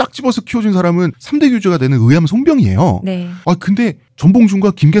 최시영이 딱 집어서 키워준 사람은 3대 교주가 되는 의암 송병이에요. 네. 근데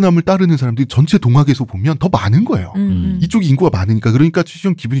전봉준과 김계남을 따르는 사람들이 전체 동학에서 보면 더 많은 거예요. 이쪽이 인구가 많으니까. 그러니까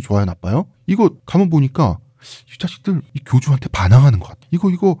최시영 기분이 좋아요, 나빠요? 이거 가만 보니까 이 자식들 이 교주한테 반항하는 것 같아.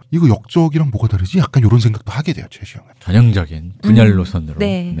 이거 역적이랑 뭐가 다르지? 약간 이런 생각도 하게 돼요, 최시영은. 전형적인 분열 노선으로.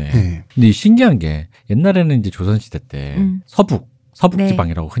 네. 네. 근데 신기한 게 옛날에는 이제 조선시대 때 서북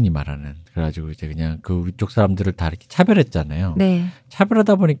지방이라고 흔히 말하는. 그래가지고 이제 그냥 그 위쪽 사람들을 다 이렇게 차별했잖아요. 네.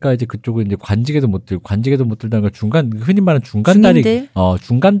 차별하다 보니까 이제 그쪽은 이제 관직에도 못 들다가 중간, 흔히 말하는 중간다리,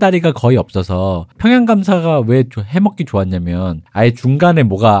 중간다리가 거의 없어서 평양감사가 왜 해먹기 좋았냐면 아예 중간에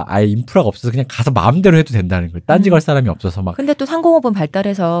아예 인프라가 없어서 그냥 가서 마음대로 해도 된다는 거예요. 딴지 걸 사람이 없어서 막. 근데 또 상공업은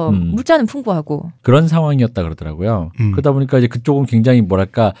발달해서 물자는 풍부하고. 그런 상황이었다 그러더라고요. 그러다 보니까 이제 그쪽은 굉장히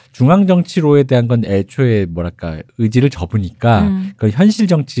중앙정치로에 대한 건 애초에 의지를 접으니까 그 현실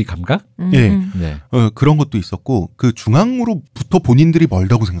정치 감각? 예. 네. 그런 것도 있었고 그 중앙으로부터 본인들이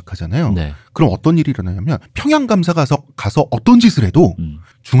멀다고 생각하잖아요. 네. 그럼 어떤 일이 일어나냐면 평양 감사 가서 어떤 짓을 해도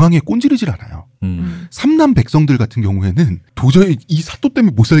중앙에 꼰지르질 않아요. 삼남 백성들 같은 경우에는 도저히 이 사또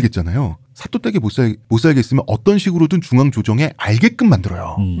때문에 못 살겠잖아요. 사또 때문에 못 살겠으면 어떤 식으로든 중앙 조정에 알게끔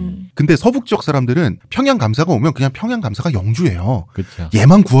만들어요. 근데 서북 지역 사람들은 평양 감사가 오면 그냥 평양 감사가 영주예요. 그쵸.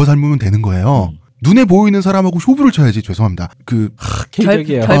 얘만 구워 삶으면 되는 거예요. 눈에 보이는 사람하고 쇼부를 쳐야지. 죄송합니다.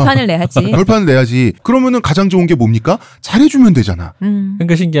 결판을 내야지. 결판을 내야지. 그러면은 가장 좋은 게 뭡니까? 잘해주면 되잖아.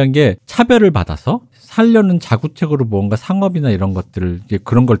 그러니까 신기한 게 차별을 받아서 살려는 자구책으로 뭔가 상업이나 이런 것들을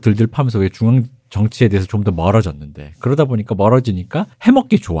그런 걸 들들 파면서 왜 중앙 정치에 대해서 좀 더 멀어졌는데 그러다 보니까 멀어지니까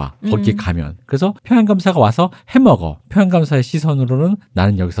해먹기 좋아. 거기 가면. 그래서 평양감사가 와서 해먹어. 평양감사의 시선으로는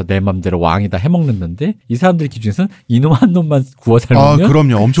나는 여기서 내 맘대로 왕이다 해먹는데 이 사람들 기준에서는 이놈 한 놈만 구워 살면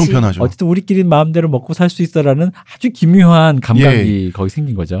그럼요. 엄청 편하죠. 어쨌든 우리끼리 마음대로 먹고 살 수 있어라는 아주 기묘한 감각이 거기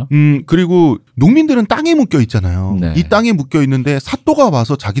생긴 거죠. 그리고 농민들은 땅에 묶여 있잖아요. 네. 이 땅에 묶여 있는데 사또가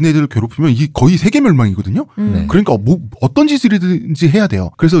와서 자기네들을 괴롭히면 이 거의 세계 멸망이거든요. 네. 그러니까 어떤 짓이든지 해야 돼요.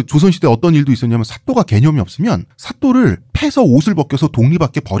 그래서 조선시대 어떤 일도 있었냐면 사또가 개념이 없으면 사또를 패서 옷을 벗겨서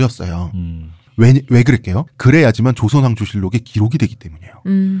동리밖에 버렸어요. 왜 그랬게요? 그래야지만 조선왕조실록에 기록이 되기 때문이에요.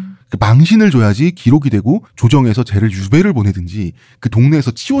 그 망신을 줘야지 기록이 되고 조정에서 쟤를 유배를 보내든지 그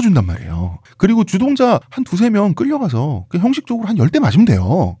동네에서 치워준단 말이에요. 그리고 주동자 한 2-3명 끌려가서 형식적으로 한 10대 맞으면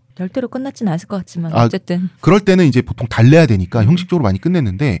돼요. 10대로 끝났진 않을 것 같지만 어쨌든 그럴 때는 이제 보통 달래야 되니까 형식적으로 많이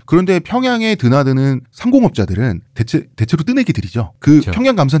끝냈는데 그런데 평양에 드나드는 상공업자들은 대체로 뜨내기들이죠. 그렇죠.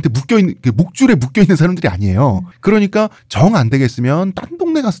 평양 감사한테 묶여있는 그 목줄에 묶여있는 사람들이 아니에요. 그러니까 정 안 되겠으면 딴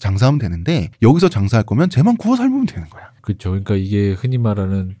동네 가서 장사하면 되는데 여기서 장사할 거면 쟤만 구워 삶으면 되는 거야. 그렇죠. 그러니까 이게 흔히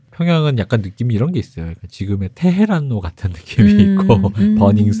말하는 평양은 약간 느낌이 이런 게 있어요. 그러니까 지금의 테헤란로 같은 느낌이 있고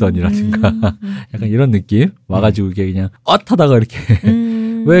버닝썬이라든가 약간 이런 느낌 와가지고 이게 그냥 하다가 이렇게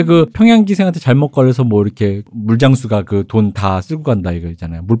왜 그 평양 기생한테 잘못 걸려서 뭐 이렇게 물장수가 그 돈 다 쓰고 간다 이거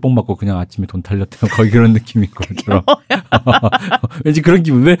있잖아요. 물뽕 맞고 그냥 아침에 돈 달렸대요. 거의 그런 느낌인 것처럼. 왠지 그런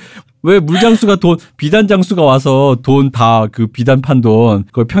기분. 왜 물장수가 비단 장수가 와서 돈 다 그 비단 판 돈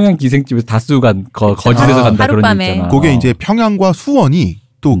그 평양 기생집에서 다 쓰고 간 거짓에서 간다 그런 게 있잖아. 그게 이제 평양과 수원이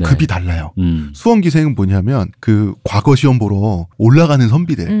또 네. 급이 달라요. 수원 기생은 뭐냐면 그 과거 시험 보러 올라가는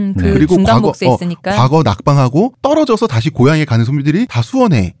선비들 그리고 과거 낙방하고 떨어져서 다시 고향에 가는 선비들이 다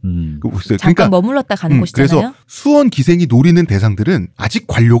수원에 있어요. 잠깐 머물렀다 가는 곳이잖아요. 그래서 수원 기생이 노리는 대상들은 아직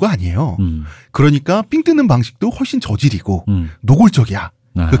관료가 아니에요. 그러니까 삥 뜨는 방식도 훨씬 저질이고 노골적이야.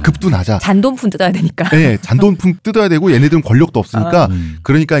 그 급도 낮아. 잔돈푼 뜯어야 되니까. 네, 잔돈푼 뜯어야 되고 얘네들은 권력도 없으니까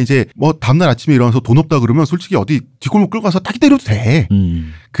그러니까 이제 뭐 다음날 아침에 일어나서 돈 없다 그러면 솔직히 어디 뒷골목 끌고 가서 따기 때려도 돼.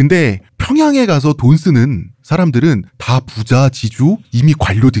 근데 평양에 가서 돈 쓰는 사람들은 다 부자, 지주, 이미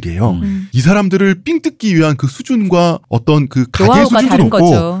관료들이에요. 이 사람들을 삥 뜯기 위한 그 수준과 어떤 그 가게 수준도 높고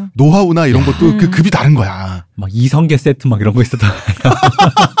거죠. 노하우나 이런 것도 그 급이 다른 거야. 막 이성계 세트 막 이런 거 있었다.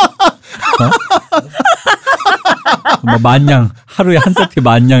 뭐 만냥 하루에 한 세트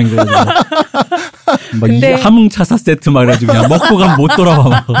만냥 이래가지고 근데 함흥차사 세트 막 이래가지고 그냥 먹고 가면 못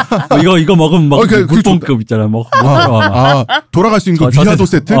돌아와 막 이거 먹으면 막 물뽕급 있잖아 못 돌아와 돌아갈 수 있는 거 위화도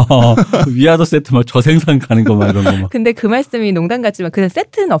세트? 위화도 세트 막 저생산 가는 거 막 이런 거 막. 근데 그 말씀이 농담 같지만 그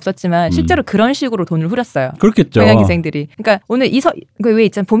세트는 없었지만 실제로 그런 식으로 돈을 후렸어요. 그렇겠죠. 평양기생들이. 그러니까 오늘 왜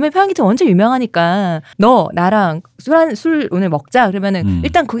있잖아 보면 평양기생 완전 유명하니까 너 나랑 술 오늘 먹자 그러면은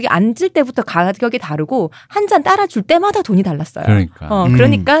일단 거기 앉을 때부터 가격이 다르고 한 잔 따라줄 때마다 돈이 달랐어요.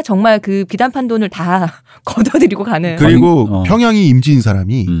 그러니까 정말 그 비단판 돈을 다 걷어들이고 가는. 그리고 평양이 임지인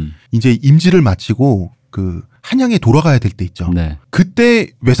사람이 이제 임지를 마치고 그 한양에 돌아가야 될 때 있죠. 네. 그때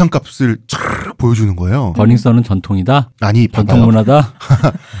외상값을 쫙 보여주는 거예요. 버닝썬은 전통이다? 아니, 전통 문화다?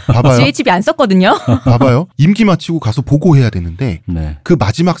 봐봐요. 저희 집이 안 썼거든요. 봐봐요. 임기 마치고 가서 보고해야 되는데 네. 그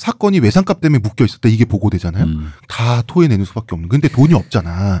마지막 사건이 외상값 때문에 묶여 있을 때 이게 보고되잖아요. 다 토해내는 수밖에 없는. 근데 돈이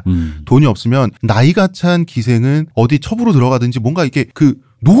없잖아. 돈이 없으면 나이가 찬 기생은 어디 첩으로 들어가든지 뭔가 이게 그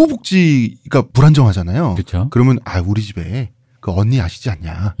노후복지가 불안정하잖아요. 그쵸? 그러면 우리 집에 그 언니 아시지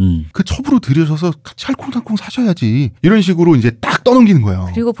않냐. 그 첩으로 들여셔서 같이 알콩달콩 사셔야지. 이런 식으로 이제 딱 떠넘기는 거예요.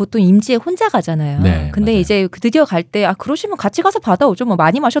 그리고 보통 임지에 혼자 가잖아요. 네, 근데 맞아요. 이제 드디어 갈 때 그러시면 같이 가서 받아오죠. 뭐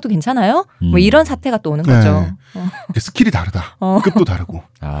많이 마셔도 괜찮아요? 뭐 이런 사태가 또 오는 거죠. 스킬이 다르다. 급도 다르고.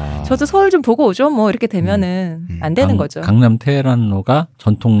 저도 서울 좀 보고 오죠. 뭐 이렇게 되면은 안 되는 거죠. 강남 테헤란로가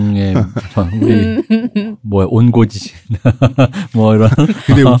전통의 우리 뭐 온고지 뭐 이런.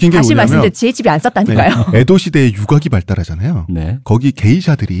 근데 웃긴 게 다시 뭐냐면 말씀드려 제 집이 안 썼다니까요. 네. 에도 시대에 유곽이 발달하잖아요. 네. 거기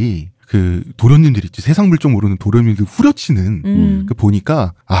게이샤들이 그 도련님들 있지 세상 물정 모르는 도련님들 후려치는 그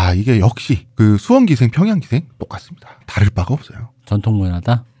보니까 이게 역시 그 수원기생 평양기생 똑같습니다. 다를 바가 없어요. 전통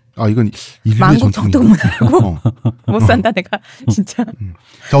문화다. 이건 인류의 만국 전통이다. 전통문화라고 못 산다 내가 진짜.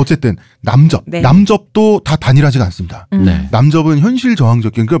 자 어쨌든 남접, 네. 남접도 다 단일하지가 않습니다. 네. 남접은 현실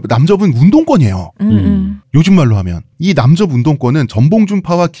저항적인 그러니까 남접은 운동권이에요. 요즘 말로 하면 이 남접 운동권은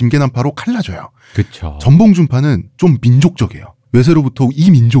전봉준파와 김계남파로 갈라져요. 그렇죠. 전봉준파는 좀 민족적이에요. 외세로부터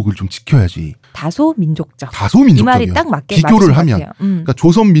이 민족을 좀 지켜야지. 다소민족적. 다소민족적이요. 이 말이 딱 맞게 비교를 하면. 그러니까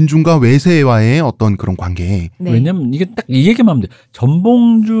조선 민중과 외세와의 어떤 그런 관계. 네. 왜냐면 이게 딱 이 얘기만 하면 돼.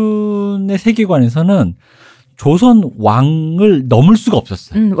 전봉준의 세계관에서는 조선 왕을 넘을 수가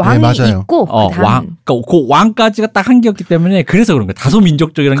없었어요. 왕이 네, 맞아요. 있고 그러니까 그 왕까지가 딱 한계였기 때문에 그래서 그런 거예요.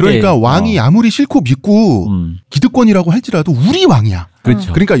 다소민족적이라는 그러니까 왕이 아무리 싫고 믿고 기득권이라고 할지라도 우리 왕이야.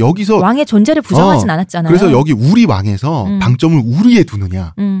 그렇죠. 그러니까 여기서 왕의 존재를 부정하진 않았잖아요. 그래서 여기 우리 왕에서 방점을 우리에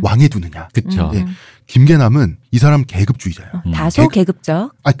두느냐, 왕에 두느냐. 그렇죠. 네. 김계남은 이 사람 계급주의자예요. 다소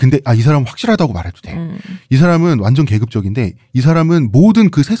계급적. 근데 이 사람 확실하다고 말해도 돼. 이 사람은 완전 계급적인데 이 사람은 모든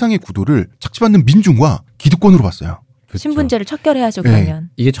그 세상의 구도를 착취받는 민중과 기득권으로 봤어요. 그렇죠. 신분제를 척결해야죠. 그러면. 네.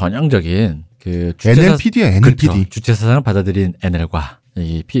 이게 전형적인 그 NLPD야, NLPD. 그렇죠. 주체 사상을 받아들인 NL과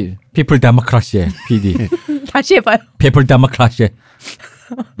이 피플 데모크라시의 PD. 다시 해봐요. 피플 데모크라시의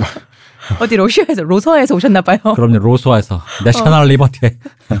어디 로서에서 오셨나 봐요. 그럼요. 로소아에서 내셔널 리버티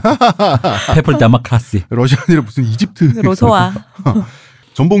피플 데모크라시. 러시아 아니라 무슨 이집트. 로소아.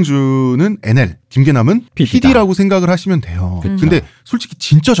 전봉준은 NL, 김계남은 PD라고 생각을 하시면 돼요. 근데 솔직히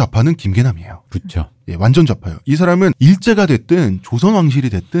진짜 좌파는 김계남이에요. 그렇죠. 예, 완전 좌파예요. 이 사람은 일제가 됐든 조선 왕실이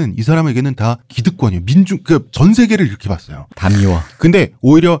됐든 이 사람에게는 다 기득권이에요. 전 세계를 이렇게 봤어요. 담미워. 근데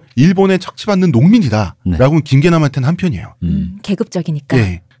오히려 일본에 착취받는 농민이다라고는 김계남한테는 한편이에요. 계급적이니까.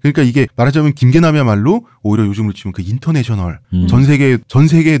 예. 그러니까 이게 말하자면 김계남이야말로 오히려 요즘으로 치면 그 인터내셔널 전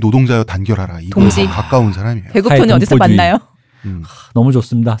세계 노동자여 단결하라 이거에 가까운 사람이에요. 배고픈이 어디서 봤나요? 너무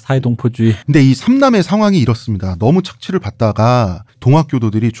좋습니다. 사회동포주의. 근데 이 삼남의 상황이 이렇습니다. 너무 착취를 받다가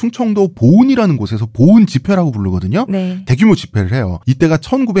동학교도들이 충청도 보은이라는 곳에서 보은 집회라고 부르거든요. 네. 대규모 집회를 해요. 이때가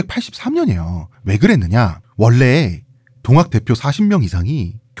 1983년이에요. 왜 그랬느냐. 원래 동학 대표 40명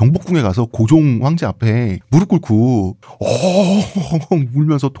이상이 경복궁에 가서 고종 황제 앞에 무릎 꿇고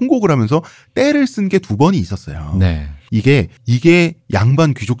울면서 통곡을 하면서 떼를 쓴 게 2번이 있었어요. 네. 이게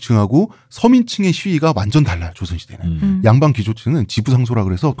양반 귀족층하고 서민층의 시위가 완전 달라요. 조선시대는. 양반 귀족층은 지부상소라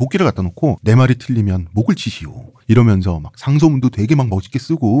그래서 도끼를 갖다 놓고 내 말이 틀리면 목을 치시오 이러면서 막 상소문도 되게 막 멋있게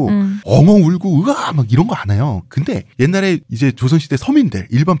쓰고 엉엉 울고 으아 막 이런 거 안 해요. 근데 옛날에 이제 조선시대 서민들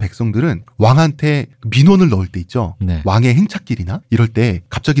일반 백성들은 왕한테 민원을 넣을 때 있죠. 네. 왕의 행차길이나 이럴 때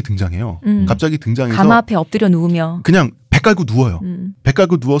갑자기 등장해요. 갑자기 등장해서 가마 앞에 엎드려 누우며 그냥 배 깔고 누워요. 배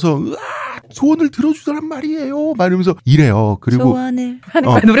깔고 누워서 으아 소원을 들어주더란 말이에요. 막 이러면서 이래요. 그리고 소원을 하는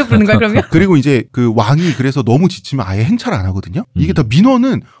거야. 노래 부르는 거야 그러면? 그리고 이제 그 왕이 그래서 너무 지치면 아예 행차를 안 하거든요. 이게 다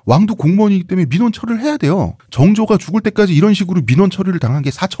민원은 왕도 공무원이기 때문에 민원 처리를 해야 돼요. 정조가 죽을 때까지 이런 식으로 민원 처리를 당한 게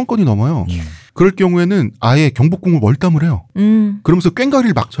 4,000건이 넘어요. 그럴 경우에는 아예 경복궁을 멀담을 해요. 그러면서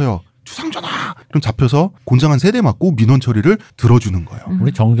꽹과리를 막 쳐요. 추상전하! 그럼 잡혀서 곤장 한 3대 맞고 민원 처리를 들어주는 거예요.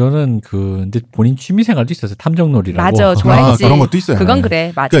 우리 정조는 근데 본인 취미생활도 있었어요. 탐정놀이라고. 맞아, 좋아했지. 그런 것도 있어요. 그건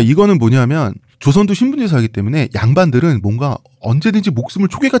그래, 맞아. 그러니까 이거는 뭐냐면 조선도 신분제사이기 때문에 양반들은 뭔가 언제든지 목숨을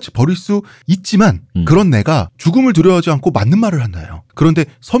초계같이 버릴 수 있지만 그런 내가 죽음을 두려워하지 않고 맞는 말을 한다요. 그런데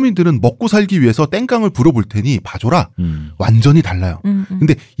서민들은 먹고 살기 위해서 땡깡을 불어볼 테니 봐줘라. 완전히 달라요.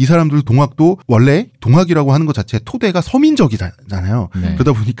 근데 이 사람들 동학도 원래 동학이라고 하는 것 자체의 토대가 서민적이잖아요. 네.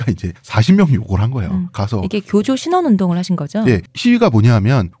 그러다 보니까 이제 40명 요구를 한 거예요. 가서 이게 교조 신원운동을 하신 거죠? 예, 시위가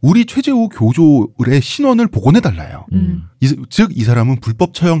뭐냐면 우리 최재호 교조의 신원을 복원해달라요. 즉 이 사람은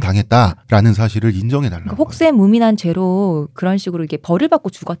불법 처형당했다라는 사실을 인정해달라고. 그러니까 혹세무민한 죄로 그런 식으로 이게 벌을 받고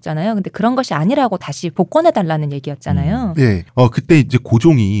죽었잖아요. 근데 그런 것이 아니라고 다시 복권해달라는 얘기였잖아요. 예, 그때 이제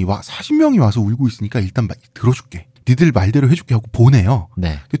고종이 40명이 와서 울고 있으니까 일단 들어줄게. 니들 말대로 해줄게 하고 보내요.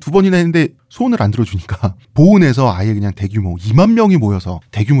 네. 2번이나 했는데 소원을 안 들어주니까 보은에서 아예 그냥 대규모 2만 명이 모여서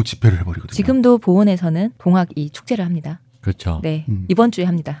대규모 집회를 해버리거든요. 지금도 보은에서는 동학이 축제를 합니다. 그렇죠. 네, 이번 주에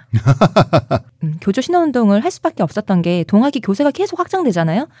합니다. 교조 신원운동을 할 수밖에 없었던 게 동학이 교세가 계속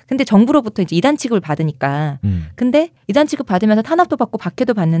확장되잖아요. 근데 정부로부터 이제 이단 취급을 받으니까. 근데 이단 취급 받으면서 탄압도 받고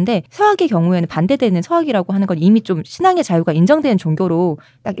박해도 받는데 서학의 경우에는 반대되는 서학이라고 하는 건 이미 좀 신앙의 자유가 인정되는 종교로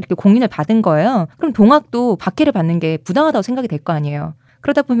딱 이렇게 공인을 받은 거예요. 그럼 동학도 박해를 받는 게 부당하다고 생각이 될 거 아니에요.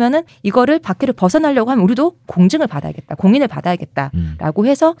 그러다 보면은 이거를 박해를 벗어나려고 하면 우리도 공증을 받아야겠다, 공인을 받아야겠다라고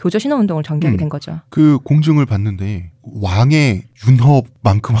해서 교조 신원운동을 전개하게 된 거죠. 그 공증을 받는데 왕의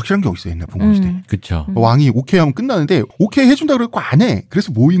윤허만큼 확실한 게 어딨어요, 옛날 봉건시대. 그렇죠. 왕이 오케이 하면 끝나는데 오케이 해준다 그랬고 안 해.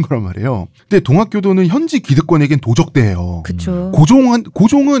 그래서 모인 거란 말이에요. 근데 동학교도는 현지 기득권에겐 도적대예요. 그렇죠.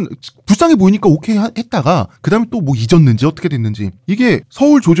 고종은 불쌍해 보이니까 오케이 했다가 그다음에 또 뭐 잊었는지 어떻게 됐는지. 이게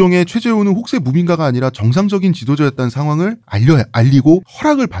서울 조정의 최재호는 혹세 무민가가 아니라 정상적인 지도자였다는 상황을 알리고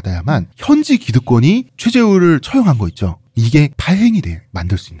허락을 받아야만 현지 기득권이 최재호를 처형한 거 있죠. 이게 파행이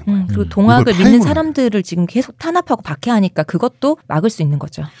만들 수 있는 거예요. 그리고 동학을 믿는 사람들을 지금 계속 탄압하고 박해하니까 그것도 막을 수 있는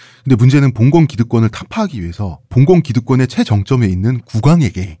거죠. 근데 문제는 봉건 기득권을 타파하기 위해서 봉건 기득권의 최정점에 있는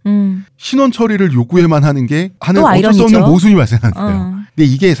국왕에게 신원 처리를 요구해만 하는 게 어쩔 수 없는 모순이 발생하는 거예요. 근데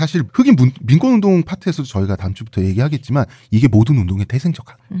이게 사실 흑인 민권운동 파트에서도 저희가 다음 주부터 얘기하겠지만 이게 모든 운동의 태생적.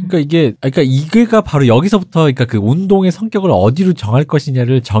 그러니까 이게가 바로 여기서부터 그러니까 그 운동의 성격을 어디로 정할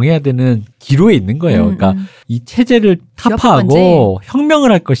것이냐를 정해야 되는 기로에 있는 거예요. 그러니까 이 체제를 타파하고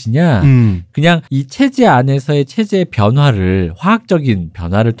혁명을 할 것이냐, 그냥 이 체제 안에서의 체제의 변화를 화학적인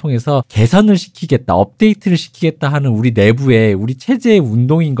변화를 통해서 개선을 시키겠다, 업데이트를 시키겠다 하는 우리 내부의 우리 체제의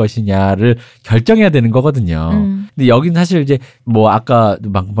운동인 것이냐를 결정해야 되는 거거든요. 근데 여긴 사실 이제 뭐 아까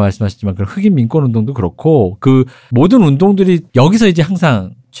방금 말씀하셨지만 그 흑인 민권 운동도 그렇고 그 모든 운동들이 여기서 이제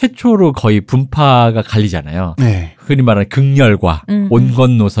항상 최초로 거의 분파가 갈리잖아요. 네. 흔히 말하는 극렬과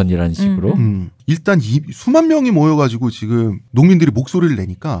온건 노선이라는 식으로. 일단 수만 명이 모여가지고 지금 농민들이 목소리를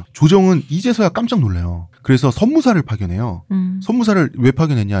내니까 조정은 이제서야 깜짝 놀라요. 그래서 선무사를 파견해요. 선무사를 왜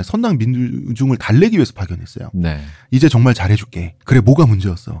파견했냐? 선당 민중을 달래기 위해서 파견했어요. 네. 이제 정말 잘해줄게. 그래 뭐가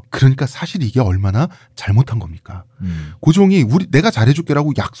문제였어? 그러니까 사실 이게 얼마나 잘못한 겁니까? 고종이 내가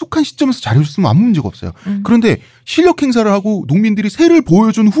잘해줄게라고 약속한 시점에서 잘해줬으면 아무 문제가 없어요. 그런데 실력 행사를 하고 농민들이 세를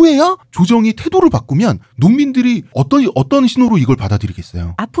보여준 후에야 조정이 태도를 바꾸면 농민들이 어떤 신호로 이걸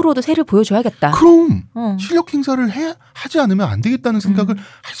받아들이겠어요? 앞으로도 세를 보여줘야겠다. 그럼 실력 행사를 하지 않으면 안 되겠다는 생각을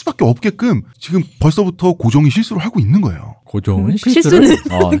할 수밖에 없게끔 지금 벌써부터 고종이 실수를 하고 있는 거예요. 고종은 실수는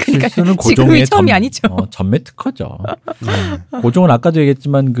그러니까 실수는 고종의 처음이 아니죠. 전매 특허죠. 고종은 아까도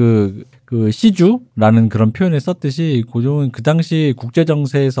얘기했지만 그 시주라는 그런 표현을 썼듯이 고종은 그 당시 국제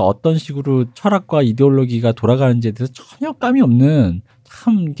정세에서 어떤 식으로 철학과 이데올로기가 돌아가는지에 대해서 전혀 감이 없는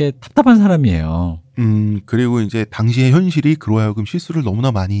참 이게 답답한 사람이에요. 그리고 이제 당시의 현실이 그로 하여금 실수를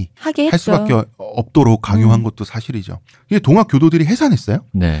너무나 많이 하게 할 수밖에 없도록 강요한 것도 사실이죠. 이게 동학 교도들이 해산했어요.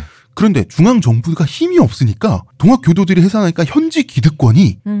 네. 그런데 중앙 정부가 힘이 없으니까 동학 교도들이 해산하니까 현지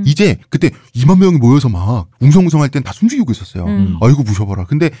기득권이 이제 그때 2만 명이 모여서 막 웅성웅성할 땐 다 숨죽이고 있었어요. 아이고 부셔봐라.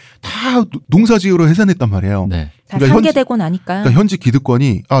 근데 다 농사지으러 해산했단 말이에요. 네. 다 살게 되고 나니까. 그러니까 현지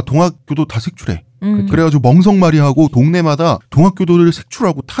기득권이 동학 교도 다 색출해. 그래가지고 멍석마리하고 동네마다 동학교도를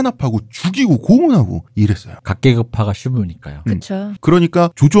색출하고 탄압하고 죽이고 고문하고 이랬어요. 각계급파가 쉬우니까요. 그렇죠.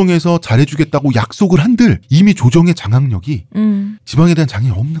 그러니까 조정에서 잘해주겠다고 약속을 한들 이미 조정의 장악력이 지방에 대한 장이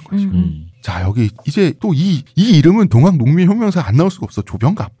없는 거죠. 자 여기 이제 또 이 이름은 동학농민혁명사에 안 나올 수가 없어.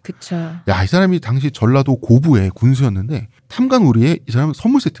 조병갑. 그쵸. 야, 이 사람이 당시 전라도 고부의 군수였는데 탐관오리에 이 사람은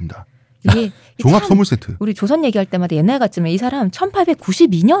선물 세트입니다. 이게 종합 선물 세트. 우리 조선 얘기할 때마다 옛날 같으면 이 사람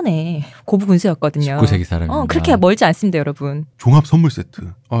 1892년에 고부 군수였거든요. 19세기 사람입니다. 그렇게 멀지 않습니다, 여러분. 종합 선물 세트.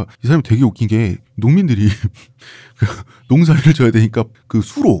 이 사람이 되게 웃긴 게 농민들이 농사를 져야 되니까 그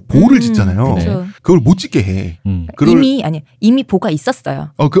수로 보를 짓잖아요. 그걸 못 짓게 해. 이미 보가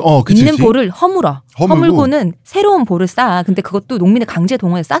있었어요. 그치, 있는 보를 허물고는 새로운 보를 쌓아. 근데 그것도 농민의 강제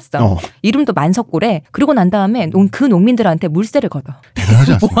동원에 쌌어. 이름도 만석고래. 그러고 난 다음에 그 농민들한테 물세를 걷어.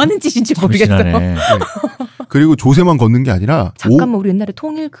 대단하지 않습니까? 뭐 하는 짓인지 모르겠어요. 네. 그리고 조세만 걷는 게 아니라 잠깐만 우리 옛날에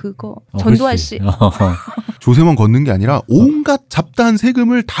통일 그거 전두환 씨 조세만 걷는 게 아니라 온갖 잡다한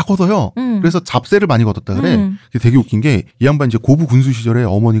세금을 다 걷어요. 그래서 잡세를 많이 걷었다 그래. 되게 웃긴 게 이 양반 이제 고부 군수 시절에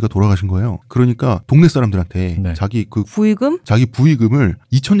어머니가 돌아가신 거예요. 그러니까 동네 사람들한테 자기 부의금을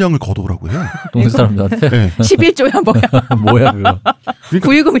 2,000냥을 걷어오라고 해요. 동네 사람들한테? 네. 11조야 뭐야. 뭐야 그거. 그러니까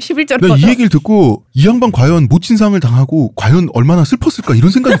부의금을 11조로 걷어. 이 얘기를 듣고 이 양반 과연 모친상을 당하고 과연 얼마나 슬펐을까 이런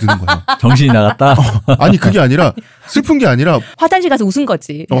생각이 드는 거예요. 정신이 나갔다? 아니 그게 아니라 슬픈 게 아니라 화장실 가서 웃은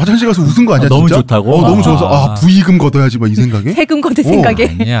거지. 화장실 가서 웃은 거 아니야 너무 진짜? 좋다고? 너무 좋아서 부의금 걷어야지 막 이 생각에? 세금 걷을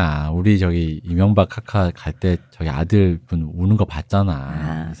생각에? 아니야. 우리 저기 이명박 카카 갈 때 저기 아들분 우는 거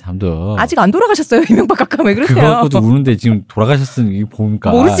봤잖아. 이 사람도. 아직 안 돌아가셨어요. 이명박 카카 왜 그러세요? 그거 갖고도 우는데 지금 돌아가셨으니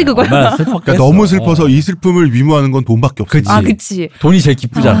보니까. 모르지 그거야. 그러니까 너무 슬퍼서 이 슬픔을 위무하는 건 돈밖에 없어. 그치. 돈이 제일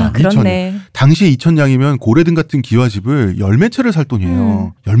기쁘잖아. 그렇네. 당시에 2,000냥이면 고래등 같은 기와집을 10매채를 살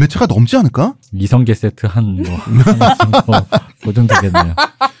돈이에요. 10매채가 넘지 않을까? 이성계 세트 그 정도 되겠네요.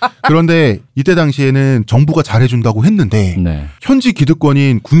 그런데 이때 당시에는 정부가 잘해준다고 했는데 현지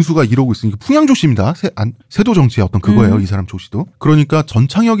기득권인 군수가 이러고 있으니까 풍양조씨입니다. 세도 정치의 어떤 그거예요. 이 사람 조씨도. 그러니까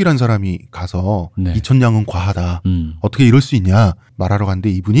전창혁이라는 사람이 가서 2,000냥은 과하다. 어떻게 이럴 수 있냐 말하러 갔는데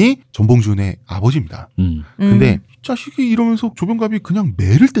이분이 전봉준의 아버지입니다. 근데 자식이 이러면서 조병갑이 그냥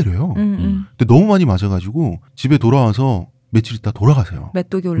매를 때려요. 근데 너무 많이 맞아가지고 집에 돌아와서 며칠 있다 돌아가세요.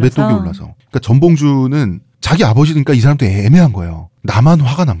 메뚜기 올라서. 그러니까 전봉준은 자기 아버지니까 이 사람도 애매한 거예요. 나만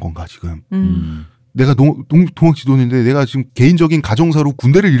화가 난 건가 지금. 내가 동학 지도인데 내가 지금 개인적인 가정사로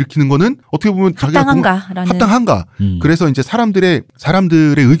군대를 일으키는 거는 어떻게 보면 합당한가? 그래서 이제 사람들의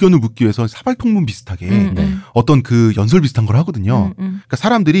의견을 묻기 위해서 사발통문 비슷하게 어떤 그 연설 비슷한 걸 하거든요. 그러니까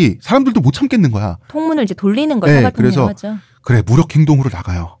사람들도 못 참겠는 거야. 통문을 이제 돌리는 거예요. 네, 그래서 하죠. 그래 무력 행동으로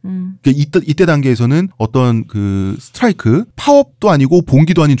나가요. 이때 단계에서는 어떤 그 스트라이크 파업도 아니고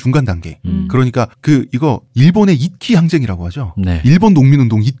봉기도 아닌 중간 단계. 그러니까 이거 일본의 이키 항쟁이라고 하죠. 네. 일본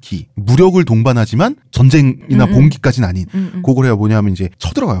농민운동 이키 무력을 동반하지만 전쟁이나 봉기까지는 아닌 그걸 해야 뭐냐면 이제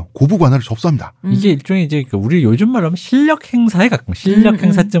쳐들어가요. 고부 관할을 접수합니다. 이게 일종의 이제 우리 요즘 말로 하면 실력 행사에 가까운 실력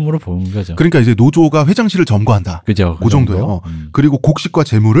행사점으로 보는 거죠. 그러니까 이제 노조가 회장실을 점거한다. 그죠. 그 정도요. 그리고 곡식과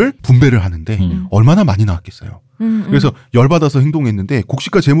재물을 분배를 하는데 얼마나 많이 나왔겠어요. 그래서 열받아서 행동했는데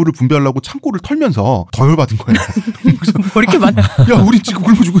곡식과 재물을 분배하려고 창고를 털면서 더 열받은 거예요. 그래서 뭐 이렇게 많아? 야 우리 지금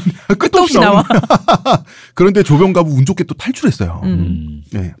굶어 죽고 있는데 끝도 없이 나와. 그런데 조병갑은 운 좋게 또 탈출했어요.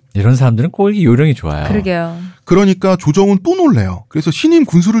 네. 이런 사람들은 꼭 이게 요령이 좋아요. 그러게요. 그러니까 조정은 또 놀래요. 그래서 신임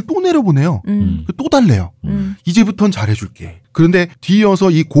군수를 또 내려보내요. 또 달래요. 이제부턴 잘해줄게. 그런데 뒤이어서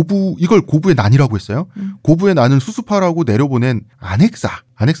이걸 고부의 난이라고 했어요. 고부의 난을 수습하라고 내려보낸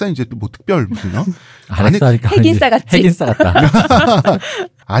안핵사는 이제 또 뭐 특별 무슨요? 핵인싸 같지? 핵인싸 같다.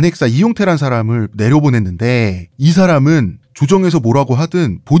 안핵사 이용태란 사람을 내려보냈는데 이 사람은 조정에서 뭐라고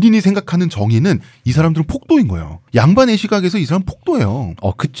하든 본인이 생각하는 정의는 이 사람들은 폭도인 거예요. 양반의 시각에서 이 사람 폭도예요.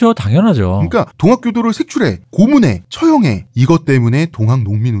 그쵸. 당연하죠. 그러니까 동학교도를 색출해, 고문해, 처형해. 이것 때문에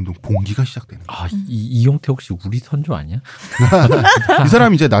동학농민운동 봉기가 시작되는 거예요. 이용태 혹시 우리 선조 아니야? 이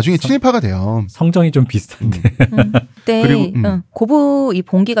사람이 이제 나중에 친일파가 돼요. 성정이 좀 비슷한데. 네. 그리고 고부 이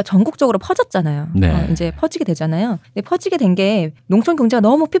봉기가 전국적으로 퍼졌잖아요. 네. 이제 퍼지게 되잖아요. 근데 퍼지게 된 게 농촌 경제가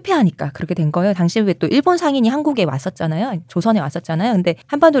너무 피폐하니까 그렇게 된 거예요. 당시에 왜 또 일본 상인이 한국에 왔었잖아요. 조선에 왔었잖아요. 근데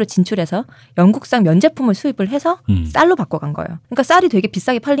한반도를 진출해서 영국산 면제품을 수입을 해서 쌀로 바꿔간 거예요. 그러니까 쌀이 되게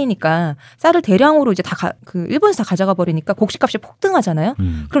비싸게 팔리니까 쌀을 대량으로 이제 일본에서 다 가져가 버리니까 곡식값이 폭등하잖아요.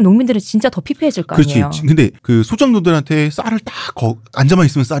 그럼 농민들은 진짜 더 피폐해질 거 아니에요. 그렇지. 근데 그 소장노들한테 쌀을 딱 앉아만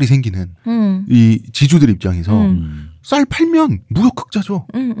있으면 쌀이 생기는 이 지주들 입장에서 쌀 팔면 무역 흑자죠.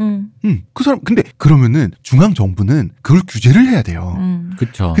 그 사람 근데 그러면은 중앙 정부는 그걸 규제를 해야 돼요.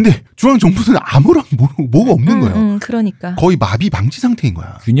 그렇죠. 근데 중앙 정부는 아무런 뭐가 없는 거예요. 그러니까 거의 마비 방치 상태인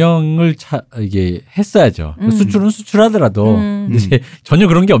거야. 균형을 이게 했어야죠. 수출은 수출하더라도 이제 전혀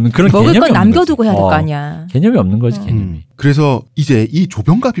그런 게 없는 그런 먹을 개념이 건 남겨두고 해야 될 거 아니야. 개념이 없는 거지 개념이. 그래서 이제 이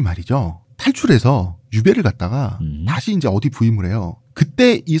조병갑이 말이죠. 탈출해서 유배를 갔다가 다시 이제 어디 부임을 해요.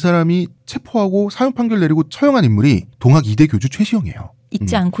 그때 이 사람이 체포하고 사형 판결 내리고 처형한 인물이 동학 2대 교주 최시영이에요.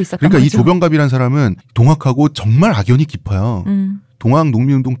 잊지 않고 있었던 그러니까 거죠. 이 조병갑이라는 사람은 동학하고 정말 악연이 깊어요. 동학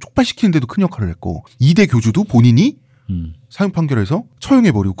농민운동 촉발시키는데도 큰 역할을 했고 2대 교주도 본인이 사형 판결해서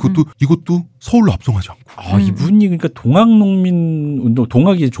처형해버리고 이것도 서울로 압송하지 않고. 이분이 그러니까 동학농민운동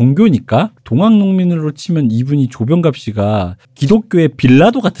동학이 종교니까 동학농민으로 치면 이분이 조병갑 씨가 기독교의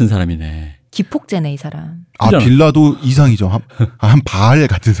빌라도 같은 사람이네. 기폭제네 이 사람. 빌라도 이상이죠. 한 바알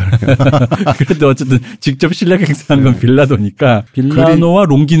같은 사람이에요. 그래도 어쨌든 직접 실력 행사한 건 빌라도니까 빌라노와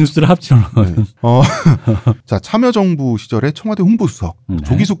롱기누스를 합쳐놓은. 네. 자, 참여정부 시절에 청와대 홍보수석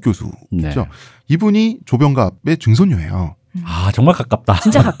조기숙 교수죠. 네. 이분이 조병갑의 증손녀예요. 정말 가깝다.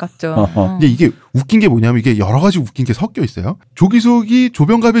 진짜 가깝죠. 근데 이게 웃긴 게 뭐냐면 이게 여러 가지 웃긴 게 섞여 있어요. 조기숙이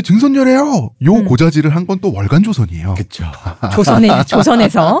조병갑의 증손녀래요. 요 고자질을 한 건 또 월간조선이에요. 그렇죠.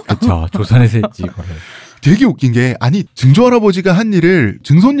 조선에서. 그렇죠. 조선에서 했지 이거를. 되게 웃긴 게 증조 할아버지가 한 일을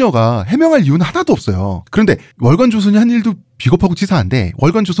증손녀가 해명할 이유는 하나도 없어요. 그런데 월간조선이 한 일도 비겁하고 치사한데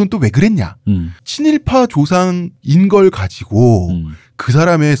월간조선 또 왜 그랬냐. 친일파 조상인 걸 가지고 그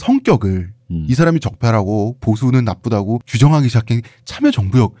사람의 성격을 이 사람이 적폐라고 보수는 나쁘다고 규정하기 시작한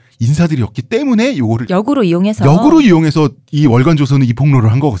참여정부역 인사들이었기 때문에 요거를 역으로 이용해서 이 월간조선은 이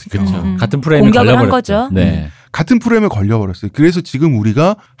폭로를 한 거거든요. 그렇죠. 같은 프레임에 공격을 한 거죠. 네. 같은 프레임에 걸려버렸어요. 그래서 지금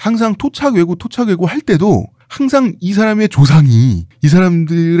우리가 항상 토착외구 할 때도 항상 이 사람들의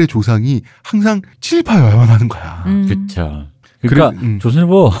조상이 항상 친일파여야만 하는 거야. 그렇죠. 그러니까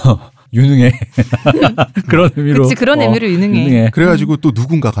조선일보 유능해. 그런 의미로. 그치, 그런 의미로 유능해. 그래가지고 또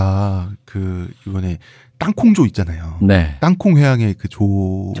누군가가 이번에 땅콩조 있잖아요. 네. 땅콩 회항의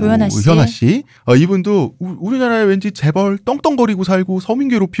조현아 씨. 이분도 우리나라에 왠지 재벌 떵떵거리고 살고 서민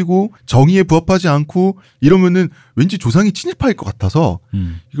괴롭히고 정의에 부합하지 않고 이러면은 왠지 조상이 친일파일 것 같아서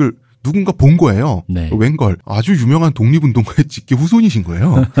이걸 누군가 본 거예요. 네. 웬걸 아주 유명한 독립운동가의 직계 후손이신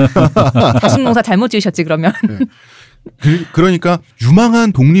거예요. 자식농사 잘못 지으셨지 그러면. 네. 그러니까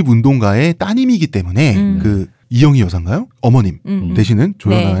유망한 독립운동가의 따님이기 때문에 이영희 여사인가요? 어머님 되시는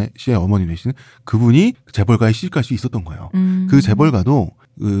조연아 네. 씨의 어머님 되시는 그분이 재벌가에 시집갈 수 있었던 거예요. 그 재벌가도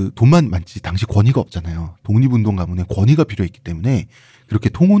그 돈만 많지 당시 권위가 없잖아요. 독립운동 가문에 권위가 필요했기 때문에 그렇게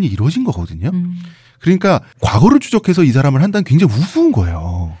통혼이 이루어진 거거든요. 그러니까 과거를 추적해서 이 사람을 한다는 굉장히 우스운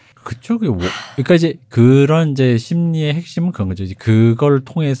거예요. 그쵸. 그러니까 이제 그런 이제 심리의 핵심은 그런 거죠. 그걸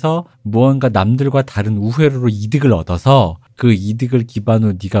통해서 무언가 남들과 다른 우회로로 이득을 얻어서 그 이득을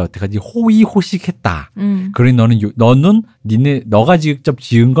기반으로 네가 여태까지 호의호식했다. 그러니 너는 너가 직접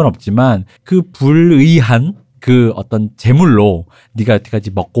지은 건 없지만 그 불의한 그 어떤 재물로 네가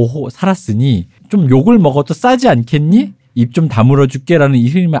여태까지 먹고 살았으니 좀 욕을 먹어도 싸지 않겠니? 입 좀 다물어 줄게라는 이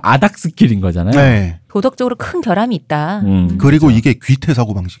흐름의 아닥 스킬인 거잖아요. 네. 도덕적으로 큰 결함이 있다. 그리고 그렇죠. 이게 귀태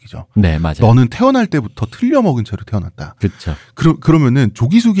사고 방식이죠. 네, 맞아요. 너는 태어날 때부터 틀려 먹은 채로 태어났다. 그렇죠. 그러면은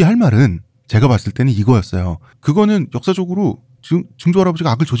조기숙이 할 말은 제가 봤을 때는 이거였어요. 그거는 역사적으로 증조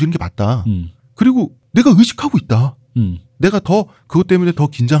할아버지가 악을 저지른 게 맞다. 그리고 내가 의식하고 있다. 내가 더 그것 때문에 더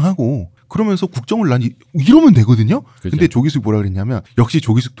긴장하고 그러면서 국정을 난 이러면 되거든요. 그렇죠. 근데 조기숙이 뭐라 그랬냐면 역시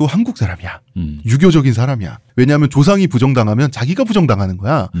조기숙도 한국 사람이야. 유교적인 사람이야. 왜냐하면 조상이 부정당하면 자기가 부정당하는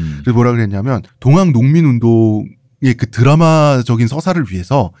거야. 그래서 뭐라 그랬냐면 동학농민운동의 그 드라마적인 서사를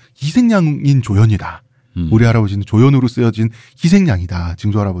위해서 희생양인 조연이다. 우리 할아버지는 조연으로 쓰여진 희생양이다.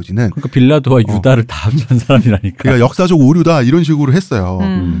 증조 할아버지는. 그러니까 빌라도와 유다를 다 합친 사람이라니까. 그러니까 역사적 오류다 이런 식으로 했어요.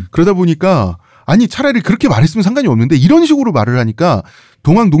 그러다 보니까 아니 차라리 그렇게 말했으면 상관이 없는데 이런 식으로 말을 하니까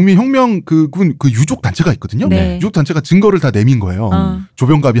동학농민혁명 그 유족 단체가 있거든요. 네. 유족 단체가 증거를 다 내민 거예요.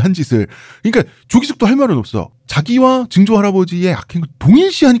 조병갑이 한 짓을. 그러니까 조기숙도 할 말은 없어. 자기와 증조 할아버지의 악행을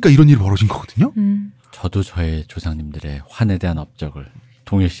동일시하니까 이런 일이 벌어진 거거든요. 저도 저의 조상님들의 환에 대한 업적을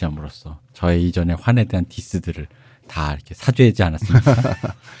동일시함으로써 저의 이전의 환에 대한 디스들을 다 이렇게 사죄하지 않았습니까?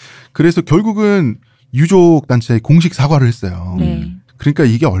 그래서 결국은 유족 단체에 공식 사과를 했어요. 네. 그러니까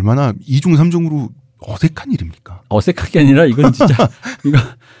이게 얼마나 2중 3중으로 어색한 일입니까? 어색한 게 아니라 이건 진짜 이거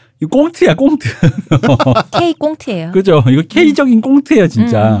꽁트야 꽁트. K 꽁트예요. 그죠? 이거 K적인 꽁트예요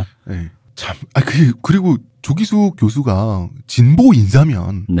진짜. 네. 참. 그리고 조기숙 교수가 진보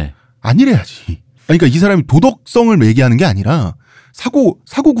인사면 네. 아니래야지. 그러니까 이 사람이 도덕성을 매개하는 게 아니라 사고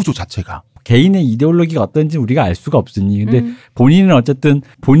구조 자체가. 개인의 이데올로기가 어떤지 우리가 알 수가 없으니. 근데 본인은 어쨌든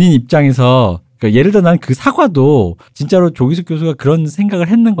본인 입장에서 그러니까 예를 들어 난 그 사과도 진짜로 조기숙 교수가 그런 생각을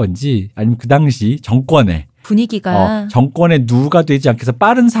했는 건지 아니면 그 당시 정권에 분위기가 정권에 누가 되지 않게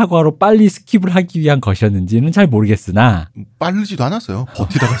빠른 사과로 빨리 스킵을 하기 위한 것이었는지는 잘 모르겠으나 빠르지도 않았어요.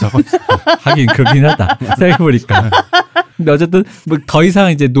 버티다가 사과했어요. 하긴 그렇긴 하다. 생각해보니까. 근데 어쨌든 뭐 더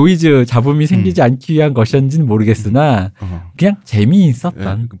이상 이제 노이즈 잡음이 생기지 않기 위한 것이었는지는 모르겠으나 그냥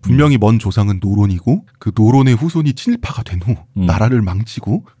재미있었던. 예, 분명히 먼 조상은 노론이고 그 노론의 후손이 친일파가 된 후 나라를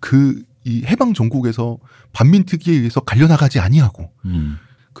망치고 이 해방 전국에서 반민특위에 의해서 갈려나가지 아니하고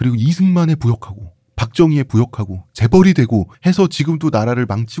그리고 이승만에 부역하고 박정희에 부역하고 재벌이 되고 해서 지금도 나라를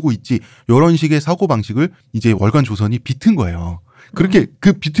망치고 있지 이런 식의 사고방식을 이제 월간 조선이 비튼 거예요. 그렇게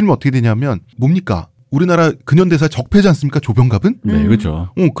그 비틀면 어떻게 되냐면 뭡니까? 우리나라 근현대사 적폐지 않습니까? 조병갑은? 네,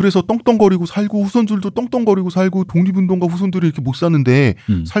 그렇죠. 그래서 떵떵거리고 살고 후손들도 떵떵거리고 살고 독립운동가 후손들이 이렇게 못 사는데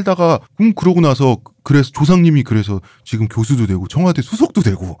살다가 그러고 나서 그래서 조상님이 그래서 지금 교수도 되고 청와대 수석도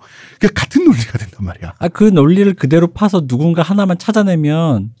되고 그러니까 같은 논리가 된단 말이야. 그 논리를 그대로 파서 누군가 하나만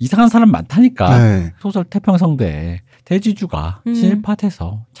찾아내면 이상한 사람 많다니까. 네. 소설 태평성대 대지주가 친일파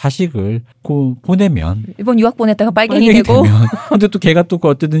돼서 자식을 보내면 일본 유학 보냈다가 빨갱이 되고 근데 또 걔가 또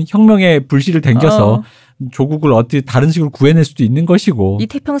어쨌든 혁명의 불씨를 댕겨서 조국을 어떻게 다른 식으로 구해낼 수도 있는 것이고. 이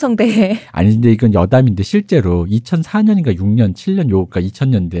태평성대에. 아니 근데 이건 여담인데 실제로 2004년인가 6년 7년 그러니까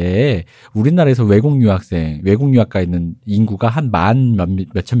 2000년대에 우리나라에서 외국 유학가 있는 인구가 한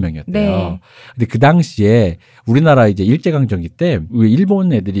몇천 명이었대요. 네. 근데 그 당시에 우리나라 이제 일제강점기 때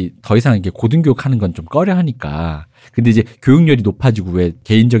일본 애들이 더 이상 이게 고등교육하는 건 좀 꺼려하니까. 근데 이제 교육열이 높아지고 왜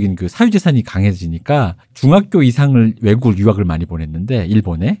개인적인 그 사유재산이 강해지니까 중학교 이상을 외국 유학을 많이 보냈는데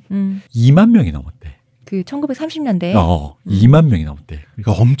일본에 2만 명이 넘었대. 그 1930년대. 2만 명이 넘었대.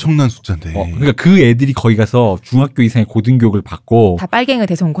 그러니까 엄청난 숫자인데. 그러니까 그 애들이 거기 가서 중학교 이상의 고등교육을 받고 다 빨갱이가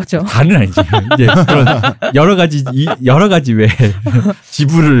돼서 온 거죠. 다는 아니지. 이제 그런 여러 가지 왜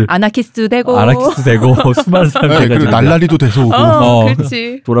지부를 아나키스트 되고 수많은 사람들 그리고 날라리도 돼서 오고.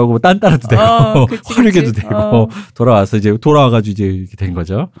 그렇지. 돌아오고 딴따라도 되고 화류계도 되고 돌아와서 이제 돌아와가지고 이제 이렇게 된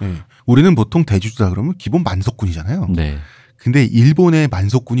거죠. 네. 우리는 보통 대주주다 그러면 기본 만석군이잖아요. 네. 근데 일본의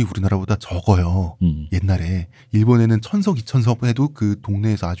만석군이 우리나라보다 적어요. 옛날에 일본에는 1000석 2000석 해도 그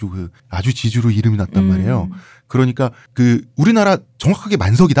동네에서 아주 지주로 이름이 났단 말이에요. 그러니까 그 우리나라 정확하게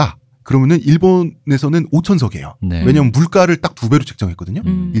만석이다. 그러면은 일본에서는 5000석이에요. 네. 왜냐하면 물가를 딱 2배로 책정했거든요.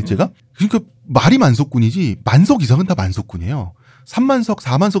 일제가. 그러니까 말이 만석군이지 만석 이상은 다 만석군이에요. 3만석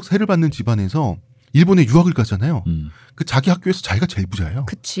 4만석 세를 받는 집안에서 일본에 유학을 가잖아요. 그 자기 학교에서 자기가 제일 부자예요.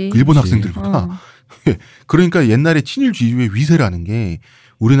 그치. 그 일본 학생들보다. 그러니까 옛날에 친일주의의 위세라는 게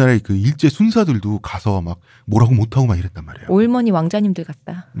우리나라의 그 일제 순사들도 가서 막 뭐라고 못하고 막 이랬단 말이에요. 올머니 왕자님들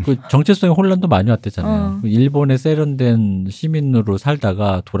같다. 그 정체성의 혼란도 많이 왔대잖아요. 일본에 세련된 시민으로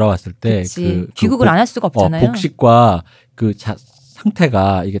살다가 돌아왔을 때 귀국을 안 할 수가 없잖아요. 복식과 그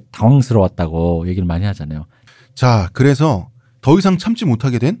상태가 이게 당황스러웠다고 얘기를 많이 하잖아요. 자, 그래서 더 이상 참지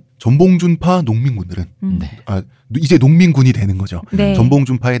못하게 된 전봉준파 농민군들은 이제 농민군이 되는 거죠. 네.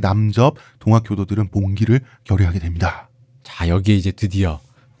 전봉준파의 남접 동학교도들은 봉기를 결의하게 됩니다. 자, 여기에 이제 드디어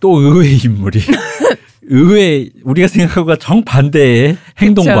또 의외의 인물이 우리가 생각하고 정반대의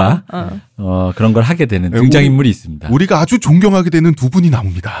행동과 그런 걸 하게 되는 등장인물이 있습니다. 우리가 아주 존경하게 되는 두 분이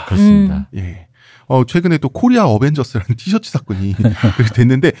나옵니다. 그렇습니다. 예. 최근에 또 코리아 어벤져스라는 티셔츠 사건이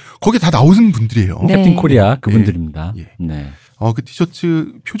됐는데 거기에 다 나오는 분들이에요. 네. 캡틴 코리아 그분들입니다. 예. 네. 그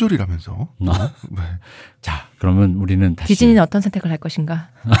티셔츠 표절이라면서. 자, 그러면 우리는 다시 디즈니는 어떤 선택을 할 것인가?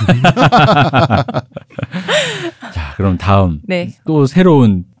 자, 그럼 다음 네. 또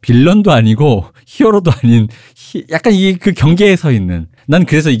새로운 빌런도 아니고 히어로도 아닌 약간 이게 그 경계에 서 있는. 난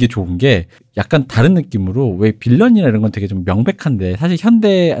그래서 이게 좋은 게 약간 다른 느낌으로 왜 빌런이나 이런 건 되게 좀 명백한데 사실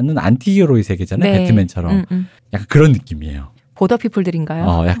현대는 안티히어로의 세계잖아요. 네. 배트맨처럼. 약간 그런 느낌이에요.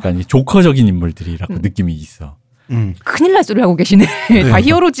 보더피플들인가요? 약간 조커적인 인물들이라고 느낌이 있어. 큰일 날 소리 하고 계시네. 다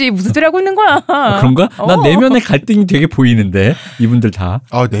히어로지 무슨 소리 하고 있는 거야. 그런가? 난 내면의 갈등이 되게 보이는데 이분들 다.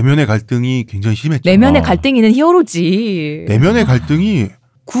 내면의 갈등이 굉장히 심했죠. 내면의 갈등이는 히어로지. 내면의 갈등이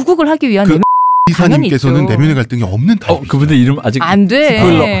구국을 하기 위한 이사님께서는 내면의 갈등이 없는 타입. 그분들 이름 아직 안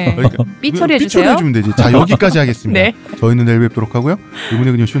돼. 그러니까 삐 처리해 삐 주세요. 처리해주면 되지. 자, 여기까지 하겠습니다. 네. 저희는 내일 뵙도록 하고요.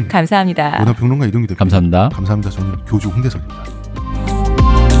 이분의 그녀 슌. 감사합니다. 문화평론가 이동규 대표. 감사합니다. 감사합니다. 저는 교주 홍대석입니다.